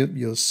 Plan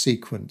your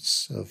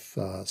sequence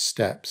of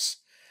steps,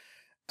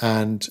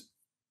 and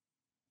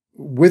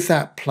with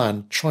that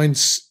plan, try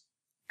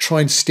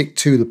and stick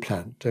to the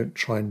plan. Don't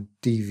try and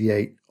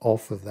deviate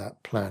off of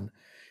that plan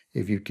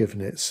if you've given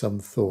it some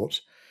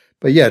thought.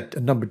 But yeah, a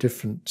number of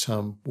different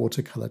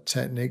watercolor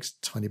techniques.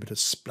 Tiny bit of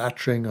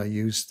splattering. I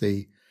used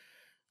a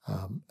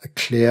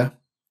clear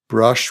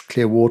brush,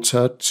 clear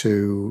water,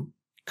 to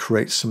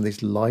create some of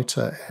these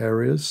lighter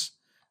areas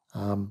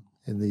in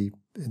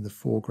the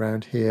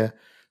foreground here.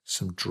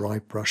 Some dry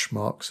brush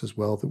marks as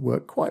well that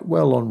work quite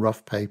well on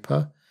rough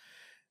paper,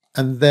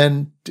 and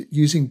then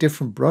using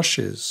different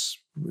brushes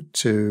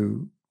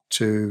to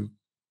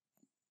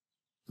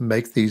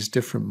make these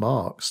different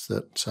marks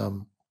that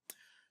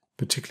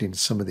particularly in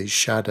some of these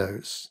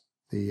shadows,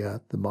 the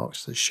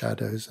marks of the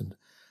shadows and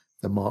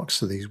the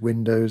marks of these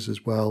windows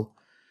as well.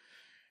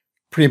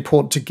 Pretty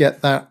important to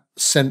get that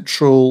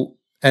central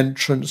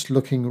entrance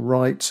looking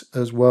right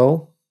as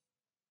well.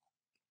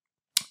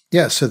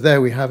 Yeah, so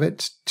there we have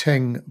it,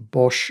 Teng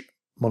Bosch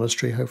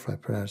Monastery. Hopefully I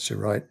pronounced it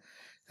right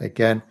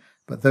again.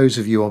 But those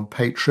of you on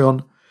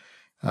Patreon,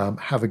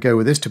 have a go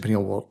with this, depending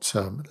on what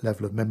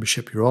level of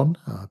membership you're on.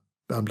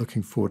 I'm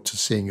looking forward to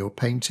seeing your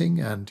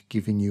painting and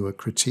giving you a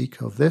critique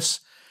of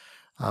this.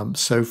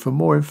 So for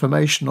more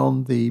information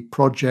on the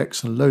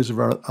projects and loads of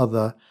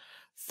other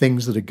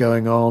things that are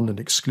going on and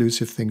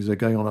exclusive things that are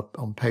going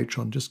on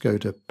Patreon, just go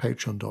to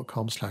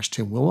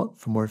patreon.com/Tim Wilmot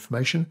for more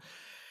information.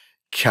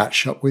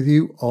 Catch up with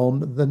you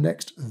on the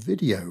next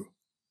video.